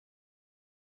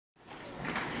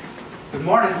Good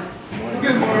morning.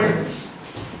 Good morning.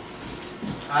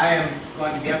 I am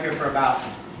going to be up here for about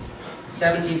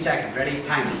 17 seconds. Ready?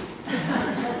 Timing.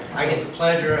 I get the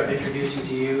pleasure of introducing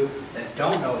to you that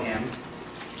don't know him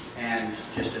and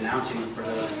just announcing for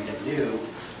those of you that do,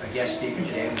 a guest speaker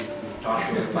today. We've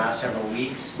talked over the last several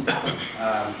weeks. The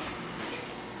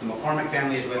McCormick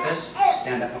family is with us.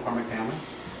 Stand up, McCormick family.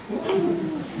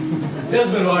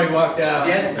 Desmond already walked out.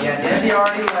 Yeah, Desi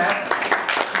already left.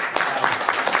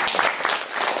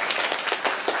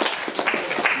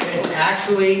 It's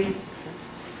actually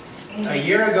a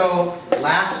year ago,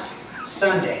 last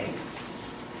Sunday,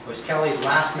 was Kelley's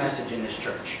last message in this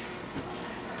church.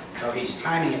 So he's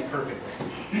timing it perfectly.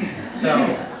 So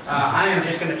I am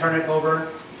just going to turn it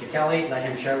over to Kelley, let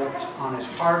him share what's on his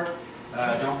heart.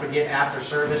 Don't forget, after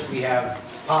service, we have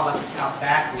potluck out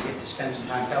back. We get to spend some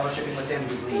time fellowshipping with him.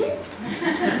 He's leaving.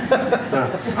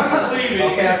 I'm not leaving.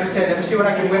 Okay, I was going to say, let me see what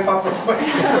I can whip up real quick.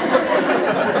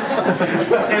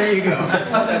 There you go. I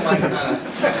thought that might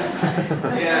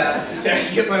yeah, just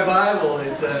actually get my Bible.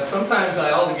 Sometimes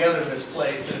I altogether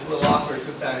misplace, and it's a little awkward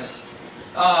sometimes.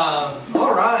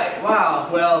 All right, wow.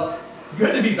 Well,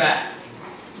 good to be back.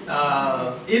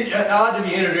 Odd to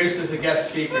be introduced as a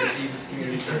guest speaker at Jesus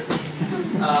Community Church.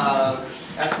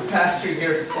 After pastoring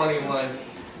here for 21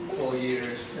 full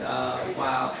years.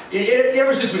 Wow.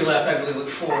 Ever since we left, I really looked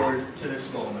forward to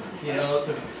this moment. You know,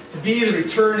 to be the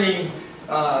returning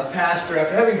pastor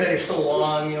after having been here so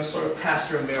long, you know, sort of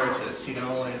pastor emeritus, you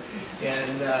know,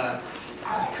 and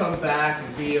come back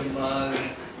and be among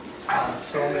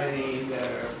so many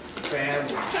that are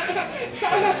family and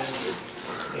friends.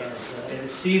 And to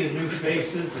see the new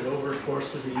faces that over the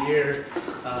course of the year,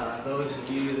 those of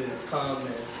you that have come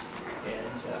and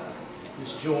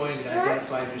just joined and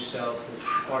identified yourself as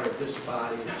part of this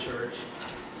body of the church,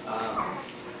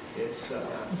 it's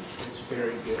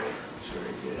very good. It's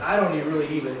very good. I don't really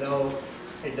even know,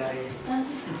 hey Diane,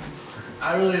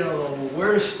 I really don't know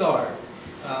where to start.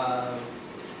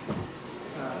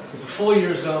 Because a full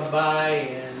year's gone by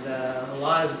and a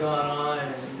lot has gone on,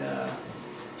 and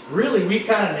really, we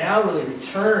kind of now really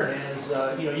return as,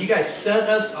 you know, you guys sent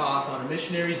us off on a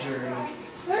missionary journey,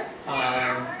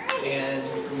 and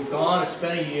we've gone, it's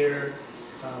been a year,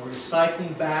 we're just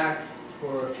cycling back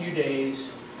for a few days,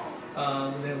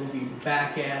 and then we'll be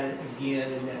back at it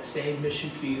again in that same mission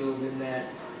field, in that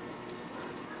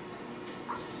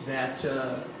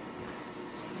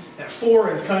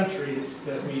foreign country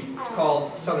that we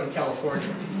call Southern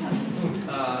California.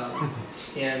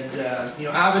 You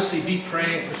know, obviously be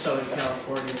praying for Southern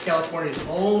California. California is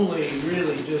only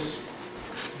really just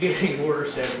getting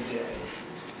worse every day.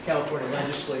 California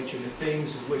legislature, the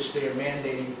things of which they are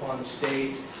mandating upon the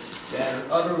state that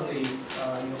are utterly you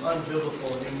know,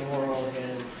 unbiblical and immoral,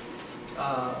 and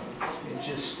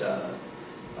just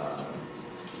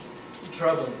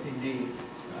troubling indeed.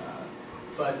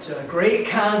 But great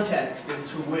context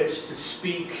into which to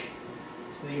speak,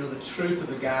 you know, the truth of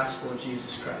the gospel of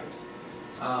Jesus Christ.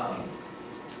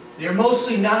 They're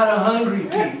mostly not a hungry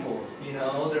people, you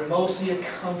know. They're mostly a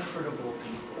comfortable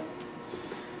people,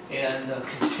 and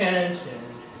content,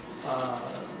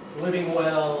 and living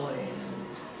well, and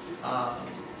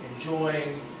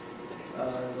enjoying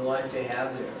the life they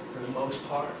have there for the most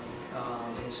part.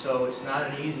 And so it's not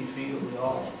an easy field at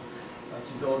all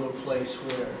to go to a place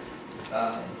where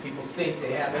people think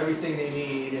they have everything they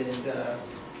need, and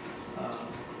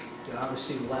they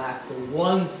obviously lack the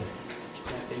one thing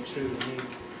that they truly need.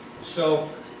 So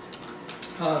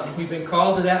we've been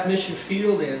called to that mission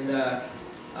field, and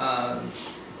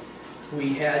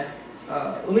we had.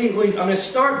 I'm going to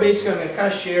start basically. I'm going to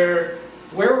kind of share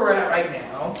where we're at right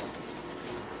now,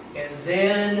 and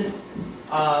then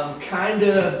kind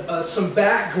of some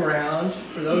background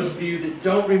for those of you that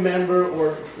don't remember,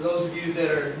 or for those of you that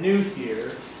are new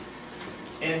here,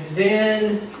 and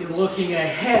then looking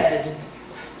ahead.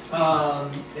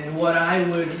 And what I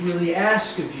would really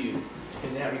ask of you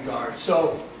in that regard.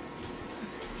 So,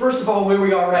 first of all, where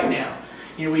we are right now.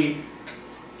 You know, we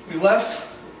left,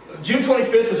 June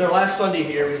 25th was our last Sunday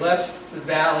here. We left the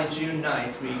Valley June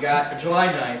 9th. July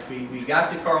 9th. We got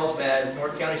to Carlsbad,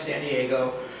 North County, San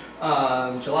Diego,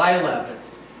 July 11th.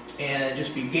 And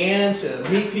just began to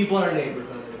meet people in our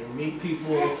neighborhood, and meet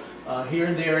people here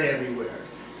and there and everywhere.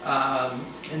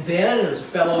 And then there's a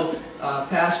fellow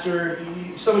pastor,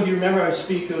 some of you remember I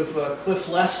speak of Cliff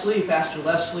Leslie, Pastor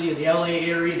Leslie in the LA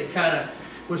area, that kind of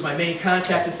was my main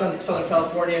contact in Southern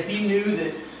California. He knew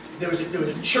that there was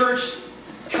a church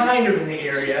kind of in the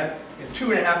area,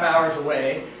 2.5 hours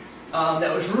away,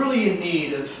 that was really in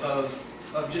need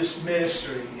of just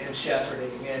ministry and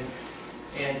shepherding. And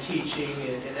and teaching,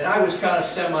 and then I was kind of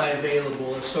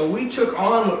semi-available. And so we took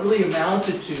on what really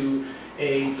amounted to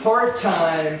a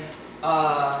part-time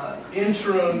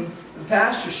interim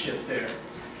pastorship there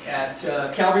at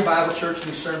Calvary Bible Church in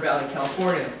Lucerne Valley,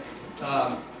 California,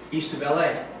 east of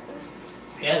LA.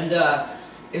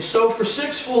 And so for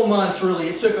 6 full months, really,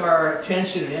 it took our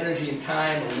attention and energy and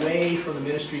time away from the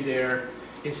ministry there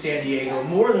in San Diego,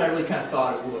 more than I really kind of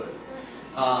thought it would.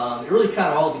 It really kind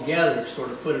of all together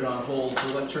sort of put it on hold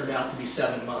for what turned out to be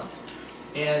 7 months.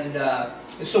 And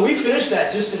so we finished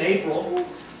that just in April.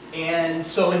 And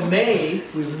so in May,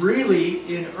 we've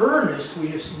really, in earnest, we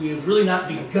have really not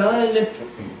begun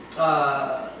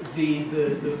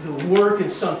the work in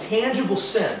some tangible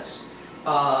sense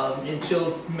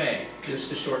until May,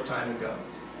 just a short time ago.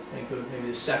 I think it was maybe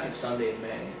the second Sunday in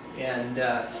May.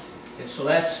 And so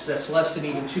that's less than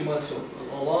even 2 months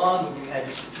along. We had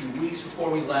just a few weeks before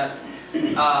we left.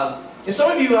 And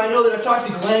some of you, I know that I've talked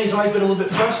to Glenn, he's always been a little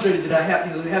bit frustrated that I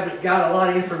haven't got a lot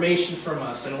of information from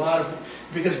us, and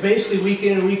because basically week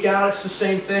in and week out it's the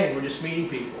same thing. We're just meeting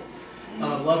people,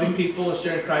 loving people and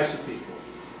sharing Christ with people.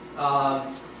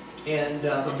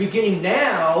 But beginning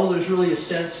now, there's really a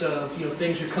sense of,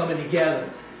 things are coming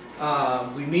together.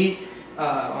 We meet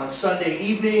on Sunday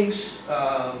evenings.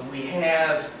 We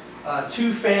have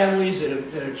 2 families that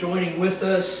are joining with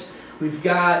us. We've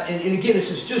got, and again, this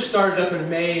has just started up in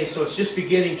May, and so it's just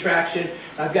beginning traction.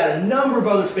 I've got a number of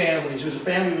other families. There's a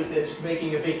family that's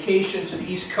making a vacation to the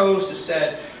East Coast that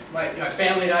said, my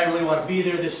family and I really want to be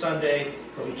there this Sunday,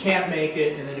 but we can't make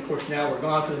it. And then, of course, now we're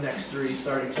gone for the next 3,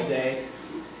 starting today.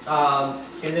 And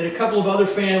then a couple of other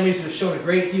families that have shown a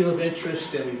great deal of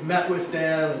interest, and we've met with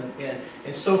them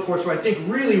and so forth. So I think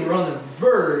really we're on the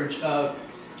verge of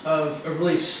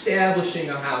really establishing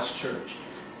a house church.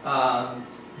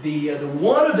 The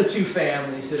one of the 2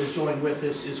 families that have joined with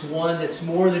us is one that's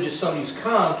more than just somebody who's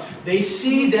come. They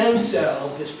see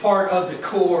themselves as part of the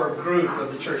core group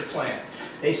of the church plant.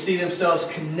 They see themselves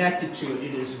connected to it.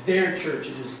 It is their church.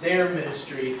 It is their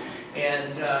ministry.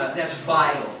 And that's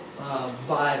vital.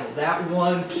 Vital. That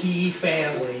one key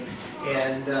family.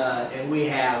 And we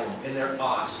have them. And they're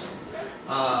awesome.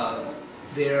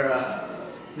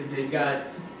 They've got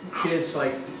kids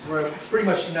like pretty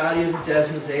much Nadia's and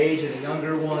Desmond's age, and a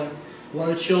younger one of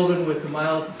the children with a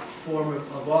mild form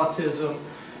of autism,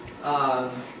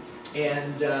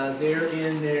 and they're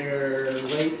in their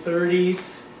late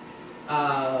 30s,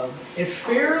 and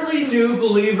fairly new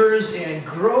believers, and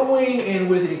growing, and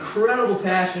with an incredible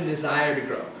passion and desire to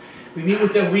grow. We meet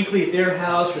with them weekly at their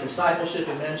house for discipleship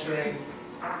and mentoring,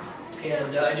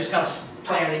 and just kind of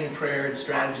planning and prayer and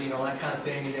strategy and all that kind of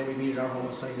thing, and then we meet at our home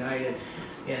on Sunday night.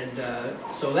 And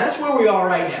so that's where we are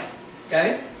right now,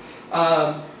 okay?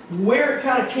 Where it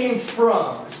kind of came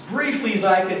from, as briefly as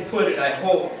I can put it, I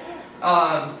hope.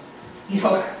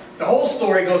 The whole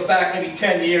story goes back maybe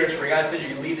 10 years where God said you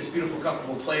could leave this beautiful,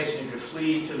 comfortable place and you could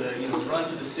flee to the, run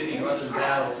to the city, run to the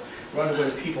battle, run to where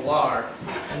the people are.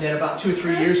 And then about 2 or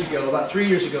 3 years ago, about 3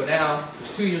 years ago now, it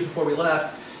was 2 years before we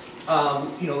left,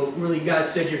 really God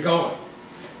said you're going.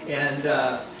 And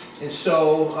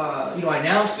so, I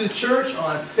announced to the church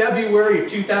on February of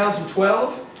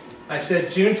 2012, I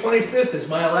said June 25th is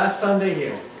my last Sunday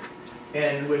here.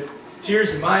 And with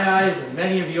tears in my eyes and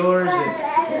many of yours,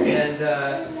 and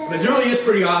it really is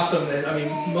pretty awesome. And, I mean,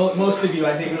 most of you,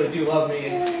 I think, really do love me.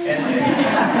 And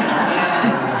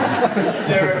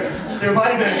there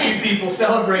might have been a few people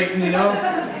celebrating,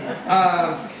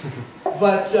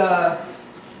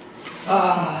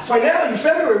 So now in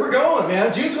February, we're going,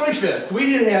 man, June 25th. We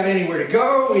didn't have anywhere to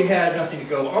go. We had nothing to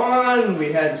go on.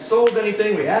 We hadn't sold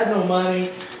anything. We had no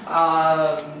money.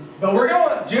 But we're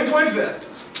going, June 25th.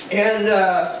 And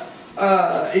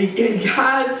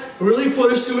God really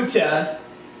put us to a test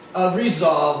of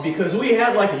resolve, because we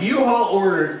had like a U-Haul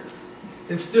ordered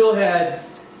and still had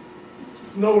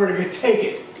nowhere to take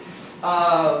it.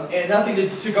 And nothing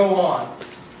to go on.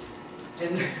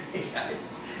 And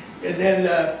then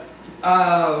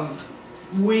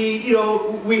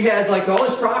we had like all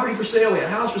this property for sale. We had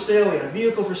a house for sale. We had a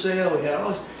vehicle for sale. We had all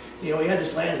this, we had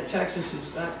this land in Texas and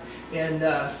stuff. And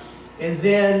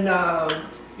then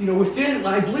within,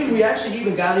 I believe we actually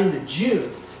even got into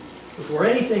June before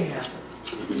anything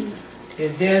happened.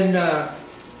 And then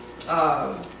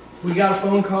we got a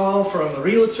phone call from a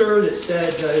realtor that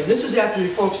said, this is after,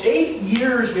 folks, 8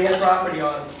 years we had property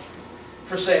on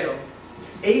for sale.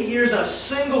 8 years, not a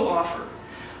single offer.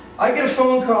 I get a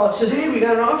phone call that says, hey, we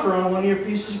got an offer on one of your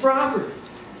pieces of property.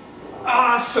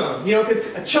 Awesome! Because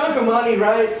a chunk of money,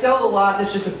 right? Sell the lot,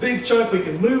 that's just a big chunk. We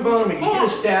can move on, we can get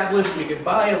established, we can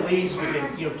buy a lease, we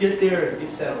can, get there and get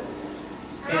settled.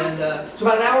 And so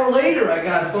about an hour later, I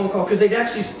got a phone call because I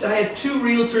had two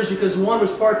realtors because one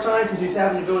was part-time because he was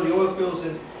having to go to the oil fields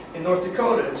in North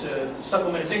Dakota to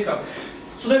supplement his income.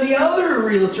 So then the other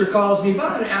realtor calls me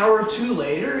about an hour or two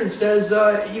later and says,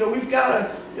 we've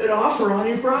got an offer on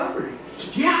your property. I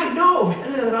said, yeah, I know,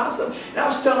 man, isn't that awesome? And I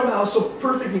was telling him how it was so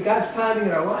perfect in God's timing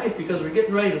in our life because we're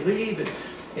getting ready to leave.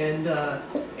 And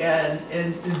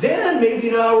then maybe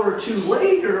an hour or two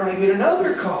later, I get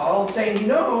another call saying,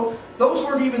 those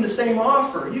weren't even the same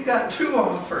offer. You got two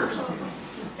offers.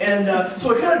 And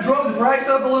so it kind of drove the price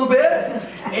up a little bit,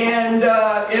 and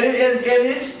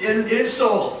it's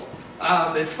sold.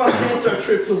 It financed our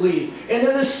trip to leave. And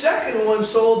then the second one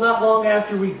sold not long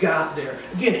after we got there.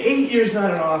 Again, 8 years,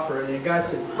 not an offer. And the guy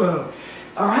said, boom.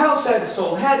 Our house hadn't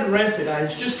sold, hadn't rented. I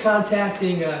was just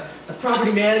contacting a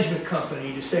property management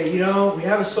company to say, we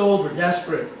haven't sold, we're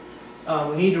desperate.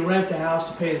 We need to rent the house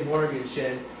to pay the mortgage.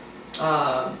 And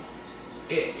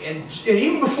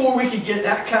even before we could get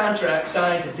that contract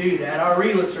signed to do that, our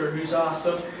realtor, who's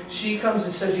awesome, she comes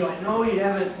and says, I know you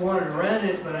haven't wanted to rent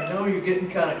it, but I know you're getting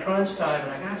kind of crunch time,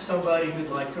 and I got somebody who'd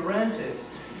like to rent it.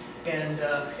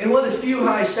 And one of the few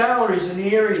high salaries in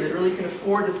the area that really can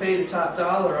afford to pay the top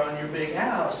dollar on your big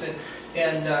house.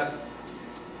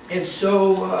 And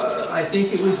so I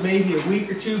think it was maybe a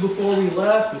week or two before we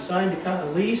left, we signed a kind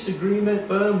of lease agreement,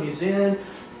 boom, he's in.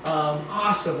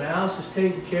 Awesome, the house is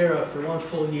taken care of for 1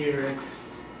 full year.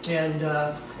 And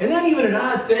then even an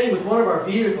odd thing with one of our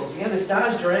vehicles. We had this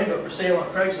Dodge Durango for sale on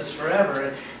Craigslist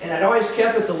forever, and I'd always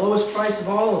kept it the lowest price of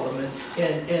all of them.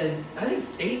 And I think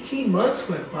 18 months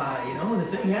went by, and the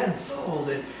thing hadn't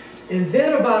sold. And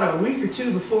then about a week or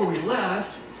two before we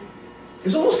left, it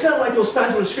was almost kind of like those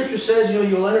times when the Scripture says,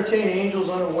 you'll entertain angels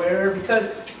unaware,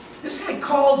 because this guy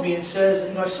called me and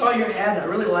says, I saw your ad and I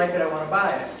really like it, I want to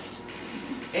buy it.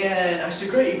 And I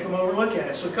said, great, you come over and look at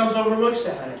it. So he comes over and looks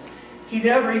at it. He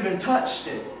never even touched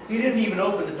it. He didn't even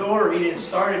open the door, he didn't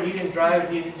start it, he didn't drive it,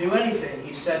 he didn't do anything.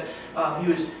 He said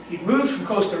he'd moved from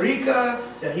Costa Rica,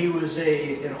 that he was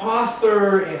an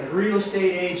author and a real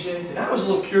estate agent, and I was a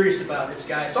little curious about this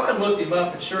guy. So I looked him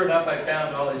up, and sure enough, I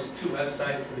found all his 2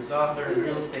 websites of his author and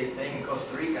real estate thing in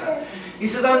Costa Rica. He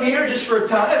says, I'm here just for a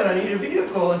time, and I need a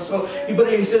vehicle. And so,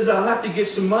 but he says, I'll have to get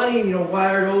some money,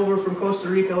 wired over from Costa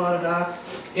Rica, la-da-da.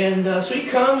 And so he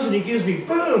comes and he gives me,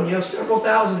 boom, several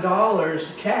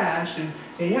 $1,000s cash, and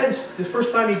he had, the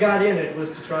first time he got in it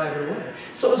was to drive it away.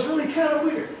 So it was really kind of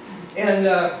weird. And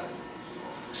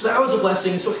so that was a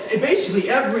blessing. So basically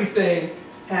everything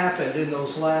happened in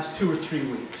those last 2 or 3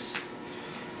 weeks.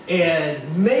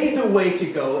 And made the way to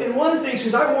go. And one of the things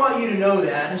is I want you to know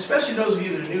that, and especially those of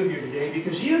you that are new here today,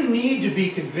 because you need to be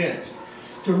convinced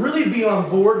to really be on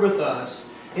board with us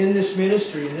in this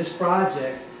ministry, in this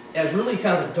project, as really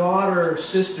kind of a daughter,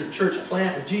 sister, church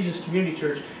plant of Jesus Community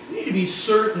Church. You need to be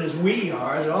certain, as we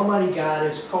are, that Almighty God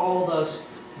has called us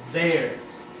there.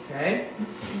 Okay?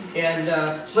 And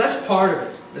so that's part of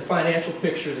it, the financial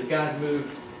picture that God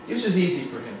moved. It was just easy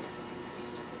for him.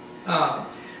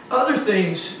 Other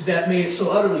things that made it so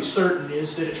utterly certain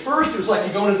is that at first it was like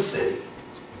you go into the city.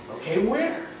 Okay,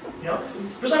 where?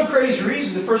 For some crazy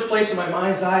reason, the first place in my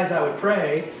mind's eye as I would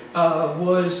pray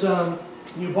was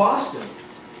Boston.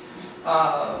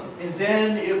 And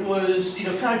then it was,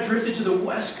 kind of drifted to the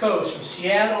West Coast, from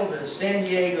Seattle to San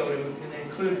Diego, and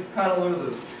include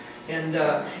Honolulu. And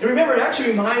remember, it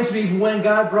actually reminds me of when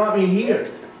God brought me here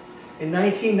in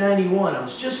 1991. I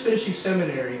was just finishing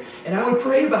seminary, and I would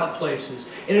pray about places.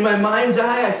 And in my mind's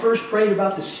eye, I first prayed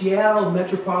about the Seattle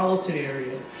metropolitan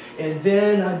area. And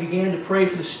then I began to pray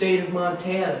for the state of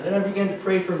Montana. Then I began to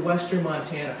pray for western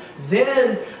Montana.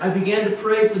 Then I began to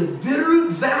pray for the Bitterroot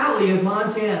Valley of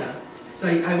Montana. So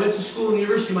I went to school in the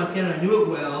University of Montana, I knew it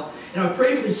well. And I would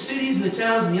pray for the cities and the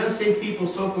towns and the unsaved people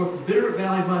and so forth, the Bitterroot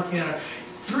Valley of Montana.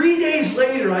 3 days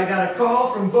later, I got a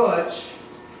call from Butch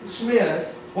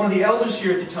Smith, one of the elders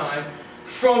here at the time,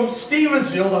 from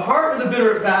Stevensville, the heart of the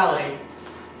Bitterroot Valley.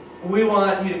 We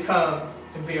want you to come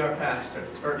and be our pastor.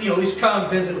 Or, at least come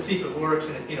visit and see if it works.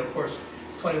 And, of course,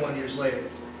 21 years later.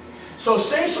 So,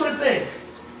 same sort of thing.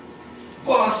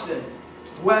 Boston,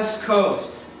 West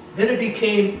Coast. Then it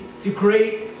became the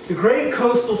great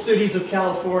coastal cities of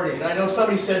California. And I know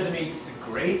somebody said to me, the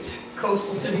great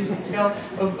coastal cities of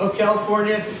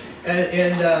California.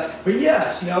 But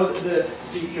yes,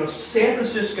 San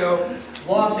Francisco,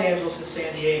 Los Angeles, and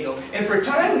San Diego. And for a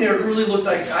time there, it really looked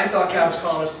like I thought God was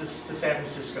calling us to San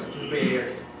Francisco, to the Bay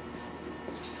Area.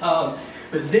 But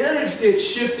then it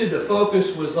shifted. The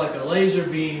focus was like a laser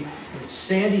beam in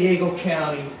San Diego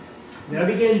County. And I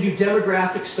began to do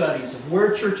demographic studies of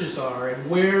where churches are and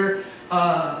where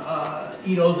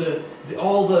you know,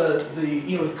 all the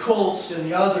you know, the cults and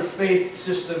the other faith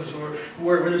systems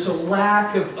where there's a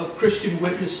lack of Christian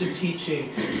witness and teaching.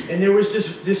 And there was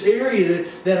this area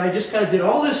that I just kind of did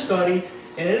all this study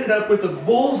and ended up with a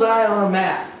bullseye on a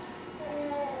map.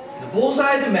 The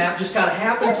bullseye of the map just kind of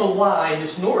happened to lie in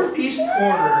this northeast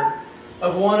corner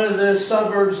of one of the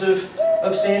suburbs of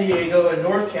San Diego in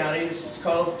North County. It's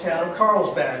called the town of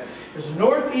Carlsbad. There's a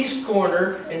northeast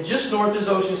corner, and just north is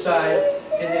Oceanside,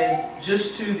 and then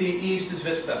just to the east is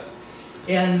Vista.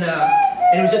 And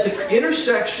it was at the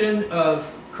intersection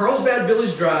of Carlsbad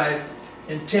Village Drive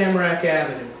and Tamarack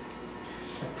Avenue.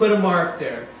 I put a mark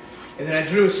there. And then I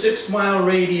drew a 6-mile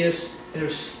radius, and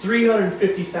there's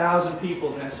 350,000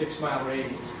 people in that 6-mile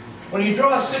radius. When you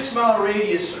draw a 6-mile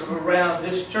radius around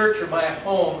this church or my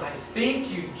home, I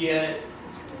think you get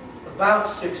about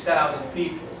 6,000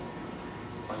 people.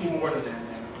 Even more than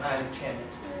that, 9 or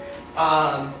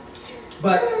 10.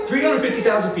 But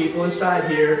 350,000 people inside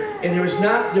here, and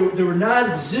there were not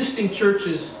existing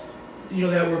churches, you know,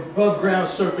 that were above ground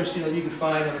surface, you know, you could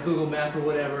find on a Google map or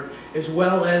whatever, as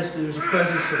well as there's a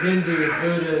presence of Hindu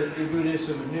and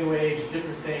Buddhism and New Age and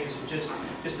different things, and just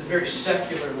a very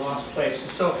secular, lost place.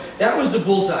 And so that was the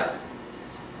bullseye.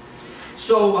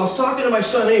 So I was talking to my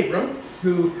son Abram,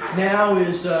 who now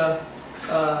is you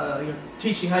know,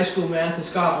 teaching high school math in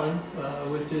Scotland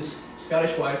with his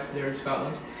Scottish wife there in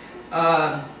Scotland.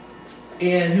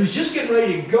 And he was just getting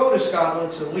ready to go to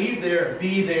Scotland, to leave there and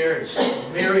be there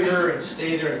and marry her and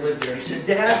stay there and live there. And he said,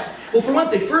 Dad, well, for one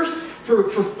thing, first, for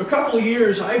a couple of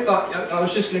years, I thought I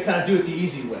was just going to kind of do it the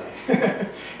easy way.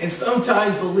 And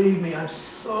sometimes, believe me, I'm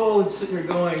so sitting there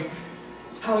going,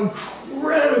 how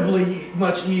incredibly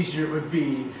much easier it would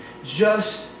be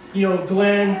just, you know,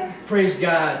 Glenn, praise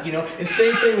God, you know. And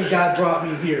same thing when God brought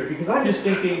me here, because I'm just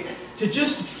thinking to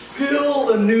just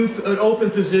fill an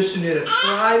open position in a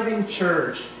thriving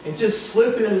church and just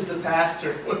slip in as the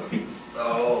pastor would be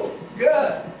so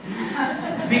good.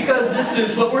 Because this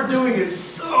is, what we're doing is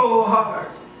so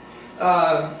hard.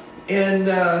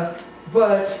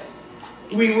 But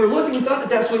we were looking, we thought that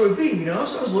that's what it would be, you know.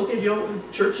 So I was looking at, you know,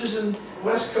 churches in the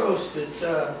West Coast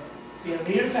that, you know,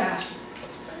 needed a pastor.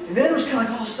 And then it was kind of like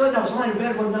all of a sudden I was lying in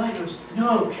bed one night and it was,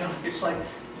 no, Kelley, it's like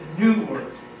the new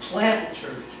work, plant a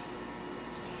church.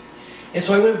 And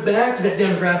so I went back to that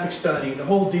demographic study, the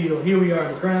whole deal. Here we are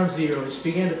at ground zero. Just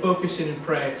began to focus in and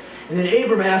pray. And then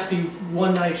Abram asked me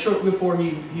one night, shortly before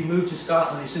he moved to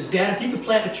Scotland, he says, Dad, if you could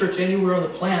plant a church anywhere on the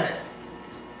planet,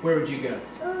 where would you go?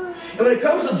 And when it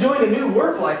comes to doing a new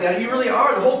work like that, you really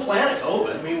are. The whole planet's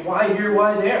open. I mean, why here,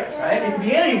 why there, right? It could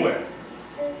be anywhere.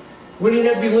 Wouldn't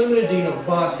even have to be limited to, you know,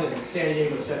 Boston, San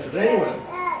Diego, etc. But anyway.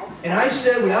 And I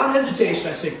said, without hesitation,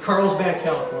 I said, Carlsbad,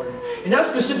 California. And not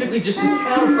specifically just the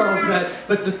town of Carlsbad,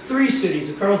 but the 3 cities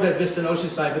of Carlsbad, Vista, and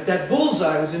Oceanside. But that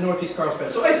bullseye was in northeast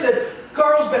Carlsbad. So I said,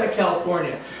 Carlsbad,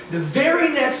 California. The very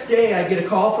next day, I get a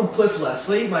call from Cliff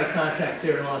Leslie, my contact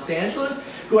there in Los Angeles,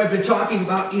 who I've been talking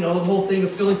about, you know, the whole thing of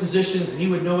filling positions, and he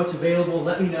would know what's available and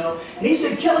let me know. And he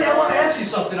said, Kelley, I want to ask you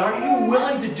something. Are you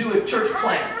willing to do a church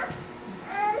plant?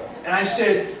 And I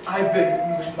said,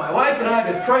 my wife and I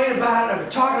have been praying about it, I've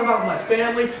been talking about it with my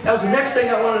family. That was the next thing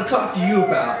I wanted to talk to you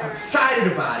about. I'm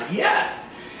excited about it, yes.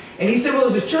 And he said, well,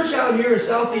 there's a church out here in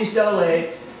Southeast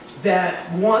LA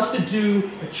that wants to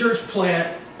do a church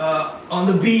plant on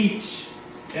the beach.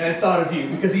 And I thought of you,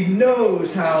 because he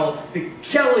knows how the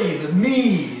Kelley, the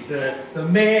me, the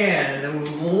man, who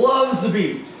loves the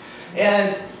beach.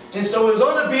 And so it was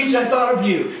on the beach, and I thought of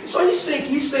you. So he's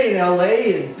saying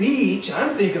LA and beach,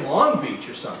 I'm thinking Long Beach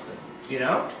or something, you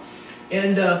know?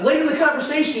 And later in the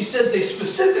conversation, he says they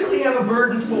specifically have a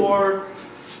burden for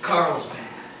Carlsbad.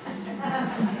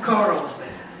 Carlsbad.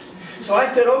 So I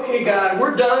said, okay, God,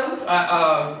 we're done.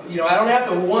 You know, I don't have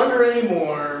to wonder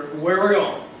anymore where we're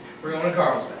going. We're going to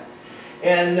Carlsbad.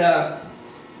 And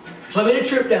so I made a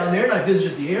trip down there, and I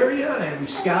visited the area, and we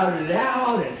scouted it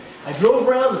out, and I drove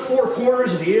around the 4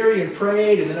 corners of the area and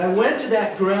prayed, and then I went to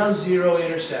that ground zero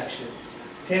intersection,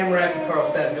 Tamarack and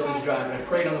Carlsbad Village Drive, and I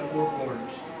prayed on the 4 corners.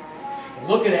 And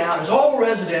looking out, it's all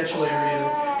residential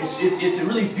area. It's a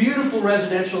really beautiful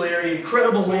residential area,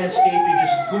 incredible landscaping,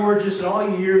 just gorgeous, and all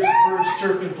you hear is birds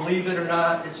chirping. Believe it or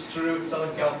not, it's true. In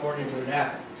Southern California, where it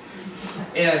happened.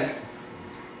 And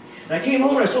I came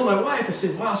home and I told my wife, I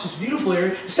said, wow, it's this beautiful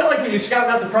area. It's kind of like when you're scouting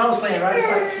out the promised land, right?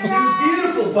 It's like, it was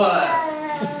beautiful, but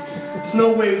there's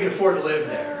no way we can afford to live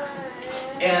there.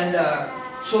 And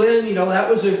so then, you know, that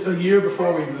was a year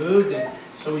before we moved, and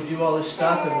so we do all this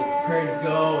stuff, and we're preparing to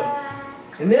go.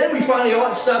 And then we finally, all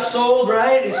that stuff sold,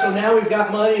 right? And so now we've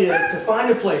got money to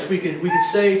find a place. We could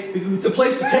say, the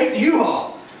place to take the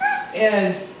U-Haul.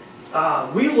 And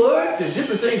we looked and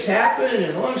different things happened,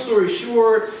 and long story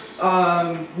short,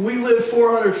 we live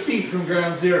 400 feet from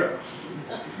ground zero.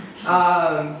 You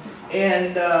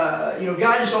know,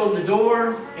 God just opened the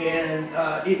door, and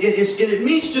it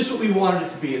meets just what we wanted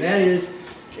it to be, and that is,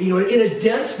 you know, in a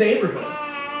dense neighborhood.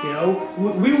 You know,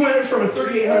 we went from a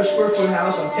 3,800 square foot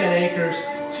house on 10 acres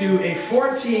to a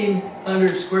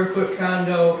 1,400 square foot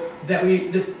condo that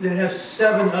has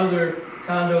 7 other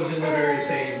condos in the very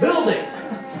same building.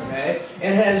 Okay,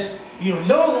 and has, you know,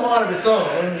 no lawn of its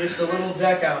own, just a little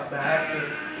deck out back,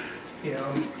 and, you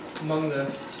know, among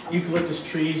the eucalyptus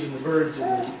trees and the birds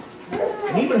and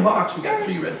even hawks. We got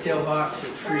 3 red-tailed hawks that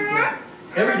frequent.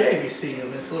 Every day we see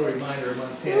them. It's a little reminder of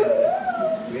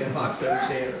Montana. We had hawks every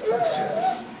day.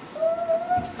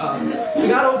 So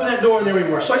God opened that door, and there we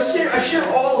were. So I share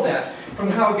all of that, from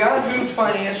how God moved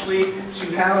financially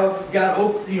to how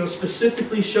God, you know,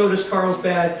 specifically showed us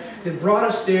Carlsbad, that brought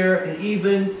us there, and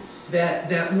even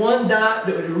that one dot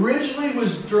that originally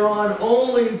was drawn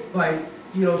only by,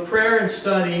 you know, prayer and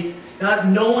study, not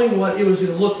knowing what it was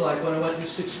going to look like when I went and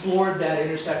just explored that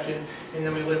intersection, and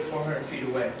then we lived 400 feet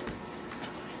away.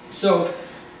 So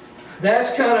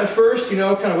that's kind of first, you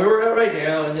know, kind of where we're at right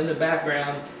now, and then the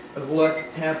background of what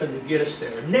happened to get us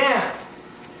there. Now,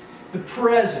 the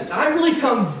present. I really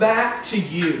come back to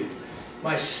you,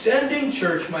 my sending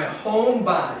church, my home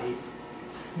body.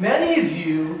 Many of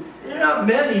you, not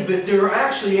many, but there are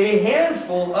actually a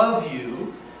handful of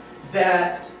you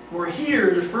that were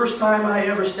here the first time I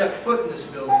ever stepped foot in this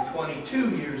building 22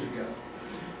 years ago.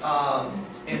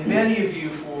 And many of you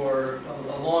for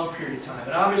a long period of time.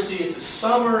 And obviously it's a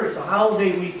summer, it's a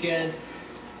holiday weekend,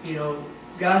 you know,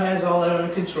 God has all that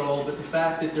under control, but the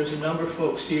fact that there's a number of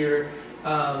folks here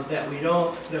that we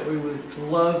would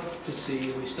love to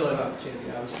see, and we still have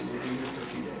opportunity, obviously, we'll be here for a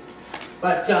few days.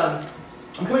 But I'm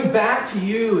coming back to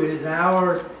you as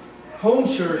our home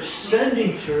church,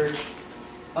 sending church,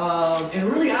 and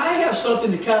really I have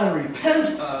something to kind of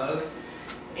repent of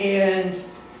and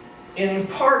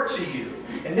impart to you.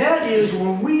 And that is,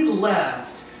 when we left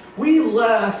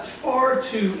far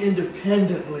too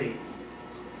independently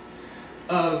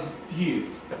of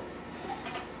you.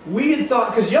 We had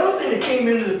thought, because the other thing that came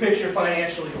into the picture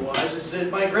financially is that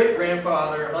my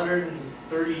great-grandfather,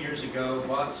 130 years ago,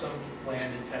 bought some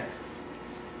land in Texas.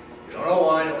 We don't know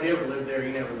why, nobody ever lived there,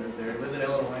 he never lived there. He lived in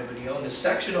Illinois, but he owned a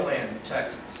section of land in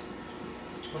Texas.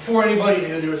 Before anybody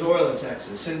knew there was oil in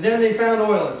Texas. And then they found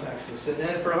oil in Texas. And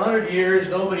then for 100 years,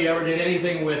 nobody ever did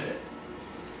anything with it.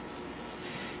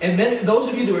 And those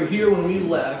of you that were here when we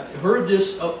left heard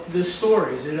this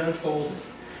story as it unfolded.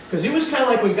 Because it was kind of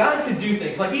like when God could do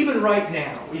things, like even right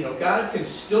now, you know, God can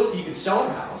still, He can sell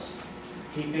our house.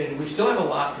 We still have a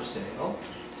lot for sale.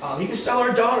 He can sell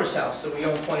our daughter's house that we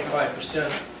own 25%.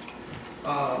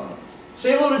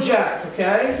 Say hello to Jack,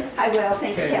 okay? I will,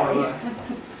 thanks, okay, Kelley.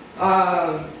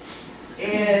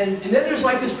 And then there's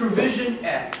like this provision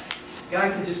X.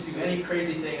 God can just do any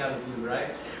crazy thing out of the blue,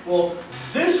 right? Well,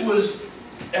 this was,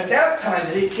 at that time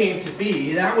that it came to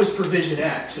be, that was provision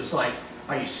X. It's like,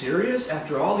 are you serious?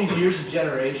 After all these years and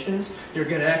generations, they're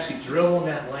going to actually drill on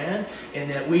that land, and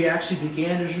that we actually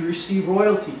began to receive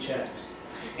royalty checks.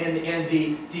 And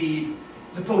the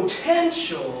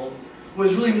potential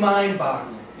was really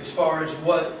mind-boggling as far as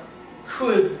what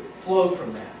could flow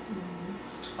from that.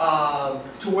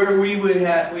 To where we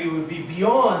would be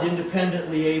beyond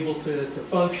independently able to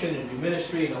function and do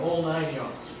ministry and the whole 9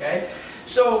 yards. Okay,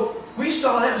 so we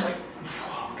saw that, it was like,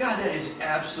 oh, God, that is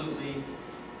absolutely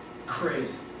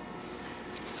crazy.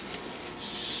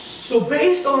 So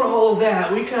based on all of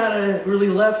that, we kind of really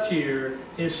left here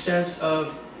in a sense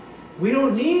of we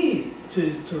don't need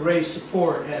to raise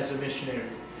support as a missionary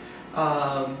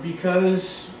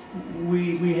because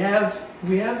we have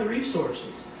the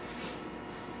resources.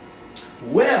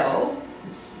 Well,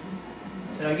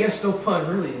 and I guess no pun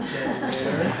really intended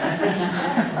there.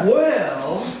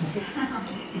 Well,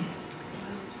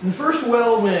 the first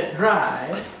well went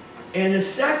dry, and the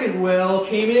second well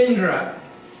came in dry.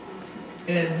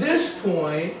 And at this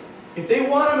point, if they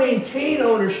want to maintain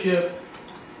ownership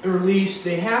or lease,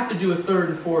 they have to do a third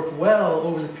and fourth well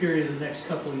over the period of the next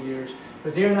couple of years.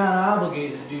 But they're not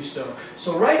obligated to do so.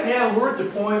 So right now, we're at the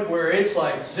point where it's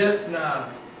like zip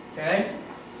nada. Okay?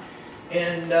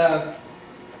 And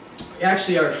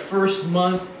actually, our first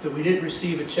month that we didn't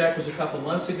receive a check was a couple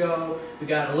months ago. We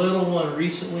got a little one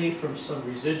recently from some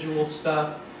residual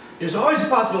stuff. There's always a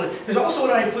possibility. There's also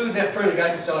what I include in that prayer that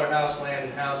God can sell our house, land,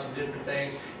 and house, and different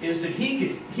things, is that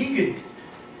He could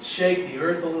shake the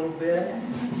earth a little bit.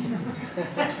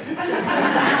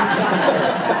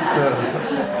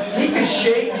 He could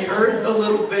shake the earth a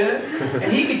little bit.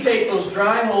 And he could take those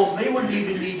dry holes, they wouldn't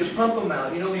even need to pump them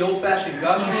out. You know the old-fashioned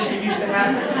gushers that used to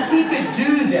have? He could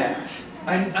do that.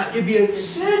 It'd be a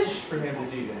cinch for him to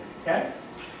do that, okay?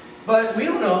 But we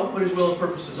don't know what his will and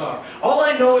purposes are. All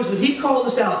I know is that he called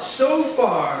us out so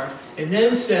far and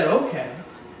then said, okay,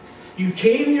 you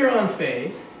came here on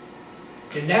faith,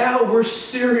 and now we're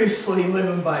seriously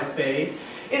living by faith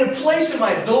in a place in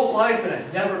my adult life that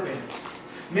I've never been.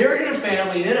 Married in a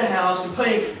family, and in a house, and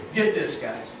paying, get this,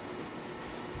 guys.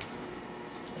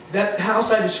 That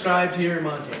house I described here in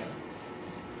Montana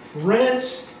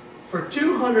rents for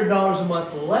 $200 a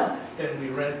month less than we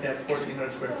rent that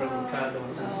 1,400 square foot condo.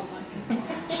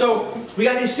 So we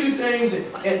got these two things, and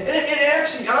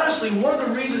actually, honestly, one of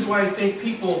the reasons why I think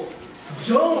people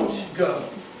don't go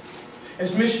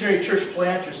as missionary church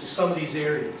planters to some of these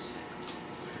areas,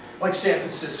 like San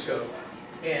Francisco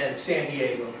and San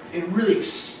Diego, in really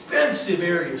expensive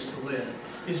areas to live,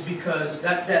 is because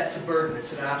that's a burden,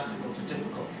 it's an obstacle, it's a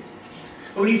difficulty.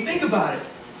 But when you think about it,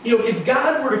 you know, if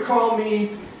God were to call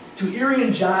me to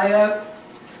Irian Jaya,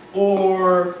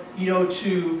 or you know,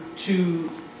 to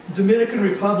Dominican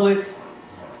Republic,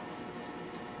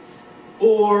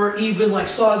 or even like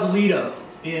Sausalito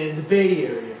in the Bay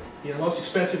Area, you know, most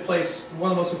expensive place,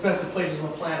 one of the most expensive places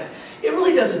on the planet. It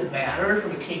really doesn't matter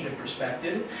from a kingdom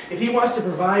perspective. If he wants to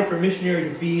provide for a missionary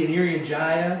to be in Irian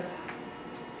Jaya,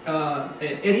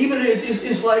 and even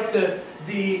is like the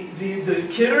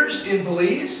Kidders in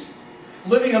Belize,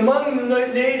 living among the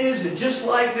natives and just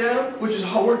like them, which is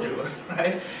all we're doing,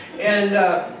 right? And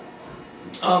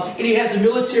he has a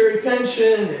military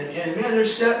pension, and man, they're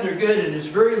set and they're good, and there's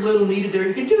very little needed there.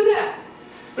 You can do that.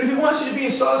 But if he wants you to be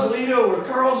in Sausalito or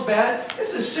Carlsbad,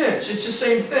 it's a cinch. It's the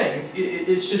same thing.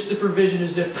 It's just the provision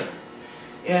is different.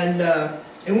 And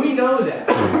we know that.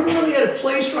 We're really at a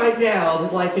place right now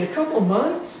that, like, in a couple of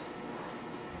months,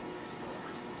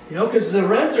 you know, because the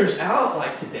renter's out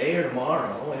like today or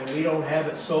tomorrow, and we don't have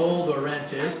it sold or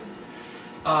rented.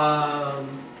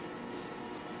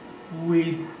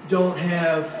 We don't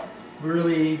have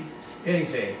really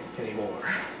anything anymore,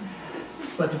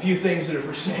 but the few things that are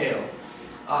for sale,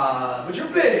 which are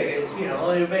big, and, you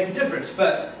know, they make a difference.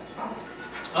 But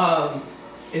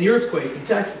in the earthquake in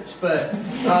Texas, but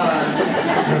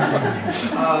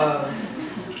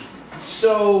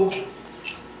so.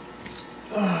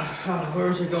 Where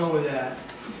was I going with that?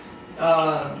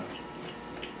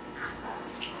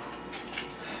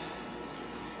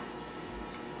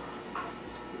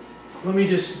 Let me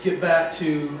just get back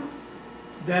to,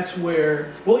 that's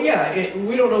where, well, yeah,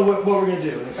 we don't know what we're going to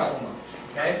do in a couple months,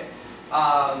 okay?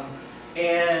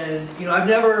 And, you know, I've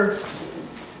never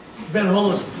been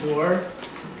homeless before.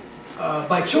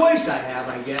 By choice I have,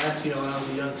 I guess. You know, when I was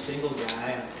a young single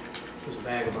guy, I was a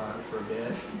vagabond for a bit, you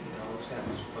know, I was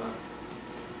having some fun.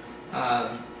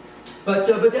 But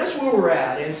that's where we're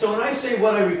at. And so when I say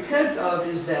what I repent of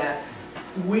is that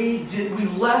we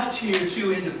left here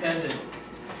too independent.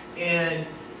 And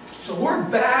so we're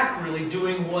back really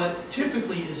doing what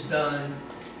typically is done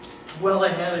well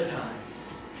ahead of time.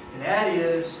 And that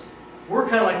is, we're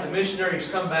kind of like the missionaries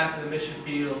come back to the mission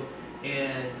field,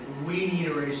 and we need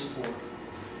to raise support.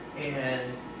 And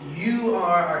you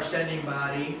are our sending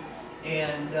body,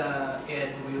 and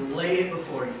we lay it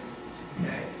before you.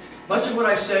 Okay? Much of what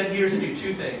I've said here is to do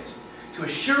two things. To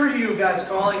assure you of God's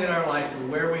calling in our life to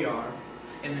where we are,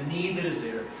 and the need that is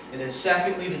there. And then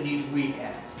secondly, the needs we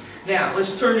have. Now,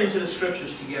 let's turn into the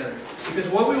scriptures together. Because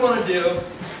what we want to do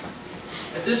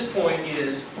at this point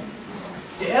is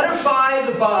to edify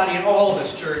the body and all of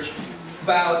us, church,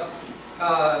 about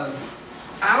our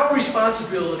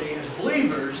responsibility as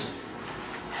believers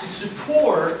to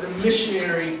support the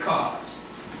missionary cause.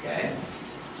 Okay?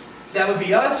 That would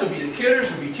be us, it would be the Kidders,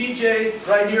 it would be TJ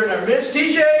right here in our midst.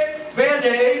 TJ Van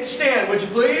Day, stand, would you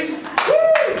please? Woo!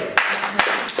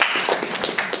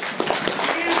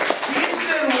 He's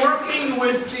been working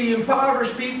with the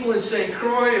impoverished people in St.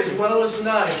 Croix as well as the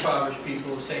non-impoverished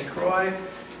people in St. Croix.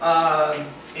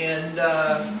 And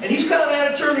he's kind of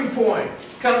at a turning point,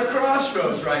 kind of a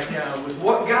crossroads right now with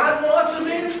what God wants of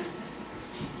him,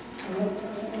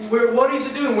 what he's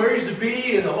to do and where he's to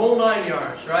be, and the whole 9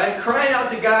 yards, right? Crying out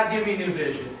to God, give me new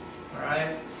vision, all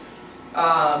right?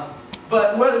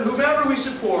 But whomever we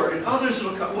support, and others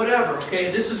will come, whatever, okay?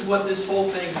 This is what this whole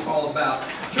thing is all about.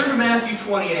 Turn to Matthew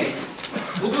 28.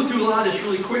 We'll go through a lot of this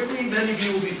really quickly. Many of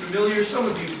you will be familiar, some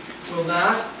of you will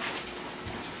not.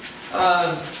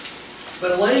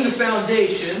 But laying a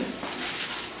foundation,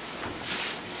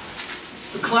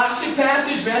 the classic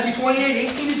passage, Matthew 28,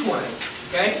 18 to 20,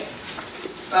 okay?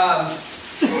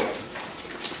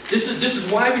 This is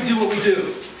why we do what we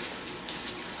do.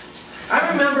 I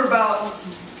remember about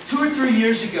 2 2 or 3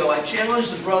 years ago, I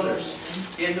challenged the brothers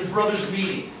in the brothers'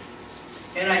 meeting.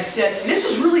 And I said, and this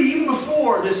was really even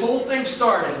before this whole thing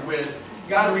started with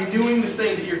God renewing the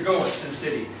thing that you're going to the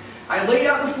city. I laid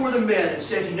out before the men and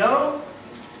said, you know,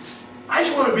 I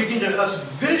just want to begin to us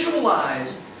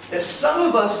visualize that some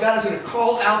of us, God is going to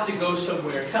call out to go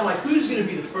somewhere. Kind of like who's going to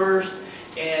be the first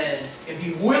and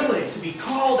be willing to be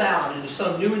called out into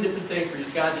some new and different thing for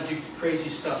God to do crazy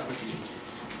stuff with you.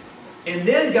 And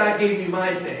then God gave me my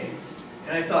thing.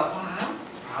 And I thought, well, I'll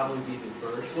probably be the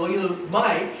first. Well, you know,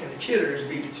 Mike and the Kidders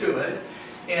beat me to it.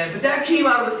 But that came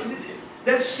out of,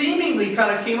 that seemingly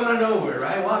kind of came out of nowhere,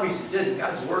 right? Well, obviously it didn't.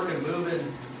 God's working,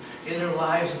 moving in their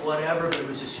lives and whatever, but it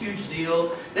was this huge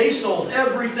deal. They sold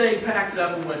everything, packed it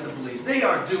up, and went to Belize. They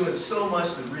are doing so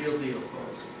much the real deal,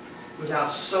 folks,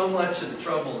 without so much of the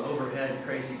trouble and overhead and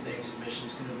crazy things that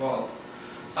missions can involve.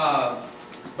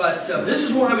 But this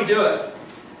is why we do it.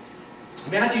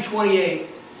 Matthew 28,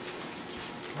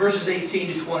 verses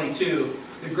 18 to 22,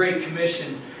 the Great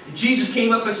Commission. Jesus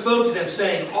came up and spoke to them,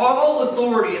 saying, all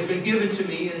authority has been given to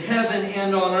me in heaven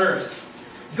and on earth.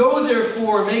 Go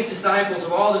therefore, make disciples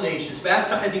of all the nations,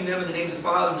 baptizing them in the name of the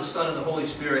Father, and the Son, and the Holy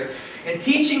Spirit, and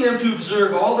teaching them to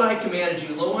observe all that I commanded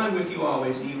you. Lo, I am with you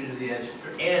always, even to the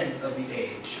end of the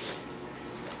age.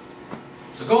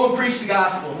 So go and preach the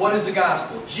gospel. What is the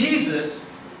gospel? Jesus,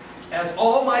 as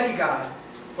Almighty God,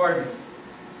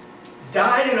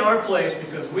 died in our place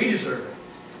because we deserve it.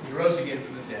 He rose again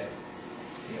from the dead.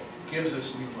 He gives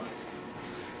us new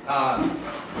life.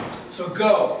 So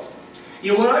go.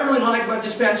 You know what I really like about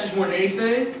this passage more than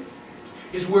anything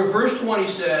is where verse 20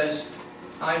 says,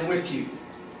 I'm with you.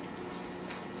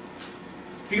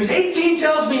 Because 18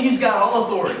 tells me he's got all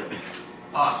authority.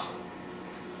 Awesome.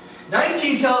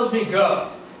 19 tells me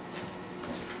go.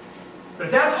 But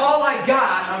if that's all I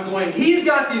got, I'm going, he's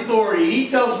got the authority, he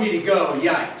tells me to go.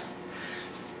 Yikes.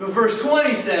 But verse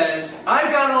 20 says,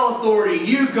 I've got all authority,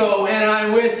 you go, and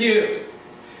I'm with you.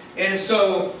 And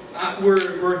so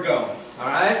we're going.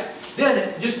 Alright?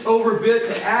 Then, just over a bit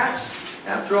to Acts,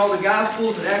 after all the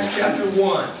Gospels, in Acts chapter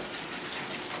 1.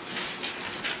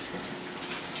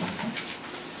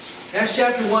 Acts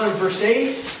chapter 1 and verse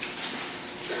 8.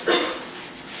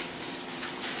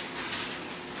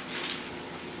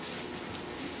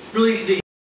 Really,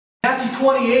 Matthew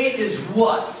 28 is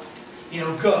what? You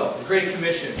know, go, the Great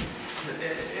Commission.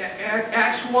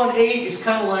 Acts 1:8 is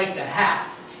kind of like the hat.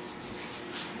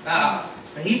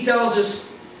 And he tells us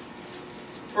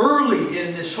early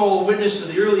in this whole witness of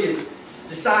the early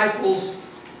disciples,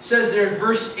 says there in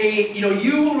verse 8, you know,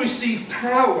 you will receive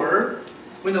power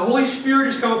when the Holy Spirit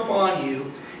has come upon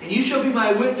you, and you shall be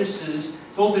my witnesses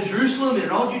both in Jerusalem and in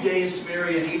all Judea and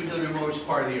Samaria and even to the remotest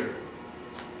part of the earth.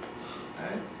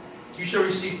 Okay? You shall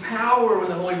receive power when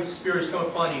the Holy Spirit has come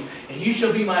upon you, and you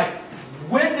shall be my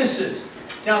witnesses.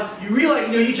 Now, you realize,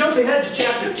 you know, you jump ahead to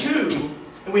chapter 2,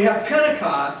 and we have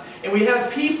Pentecost, and we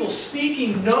have people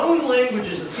speaking known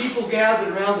languages, and people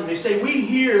gathered around them. They say, we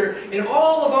hear in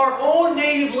all of our own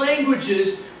native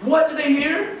languages, what do they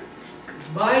hear?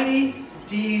 Mighty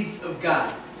deeds of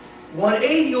God.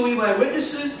 1:8, you'll be my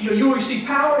witnesses. You'll receive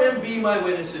power and be my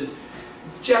witnesses.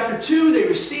 Chapter 2, they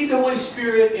receive the Holy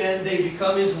Spirit and they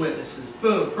become His witnesses.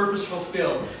 Boom, purpose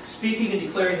fulfilled. Speaking and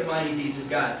declaring the mighty deeds of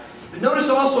God. But notice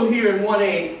also here in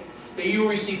 1:8, that you will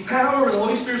receive power when the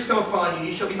Holy Spirit has come upon you, and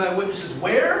you shall be my witnesses.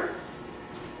 Where?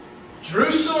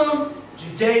 Jerusalem,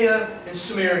 Judea, and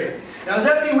Samaria. Now, does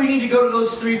that mean we need to go to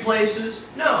those three places?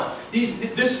 No.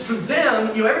 This for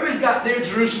them, you know, everybody's got their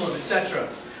Jerusalem, etc.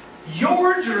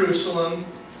 Your Jerusalem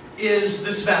is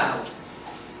this valley.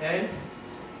 Okay?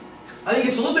 I think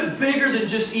it's a little bit bigger than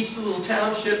just each of the little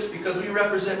townships because we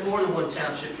represent more than one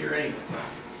township here anyway.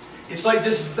 It's like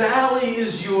this valley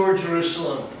is your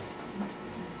Jerusalem.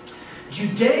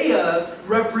 Judea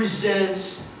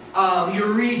represents your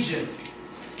region,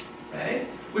 okay?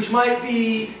 Which might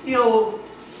be, you know,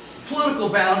 political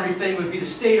boundary thing would be the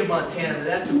state of Montana, but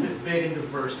that's a bit big and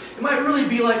diverse. It might really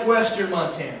be like western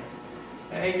Montana,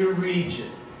 okay? Your region,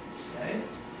 okay?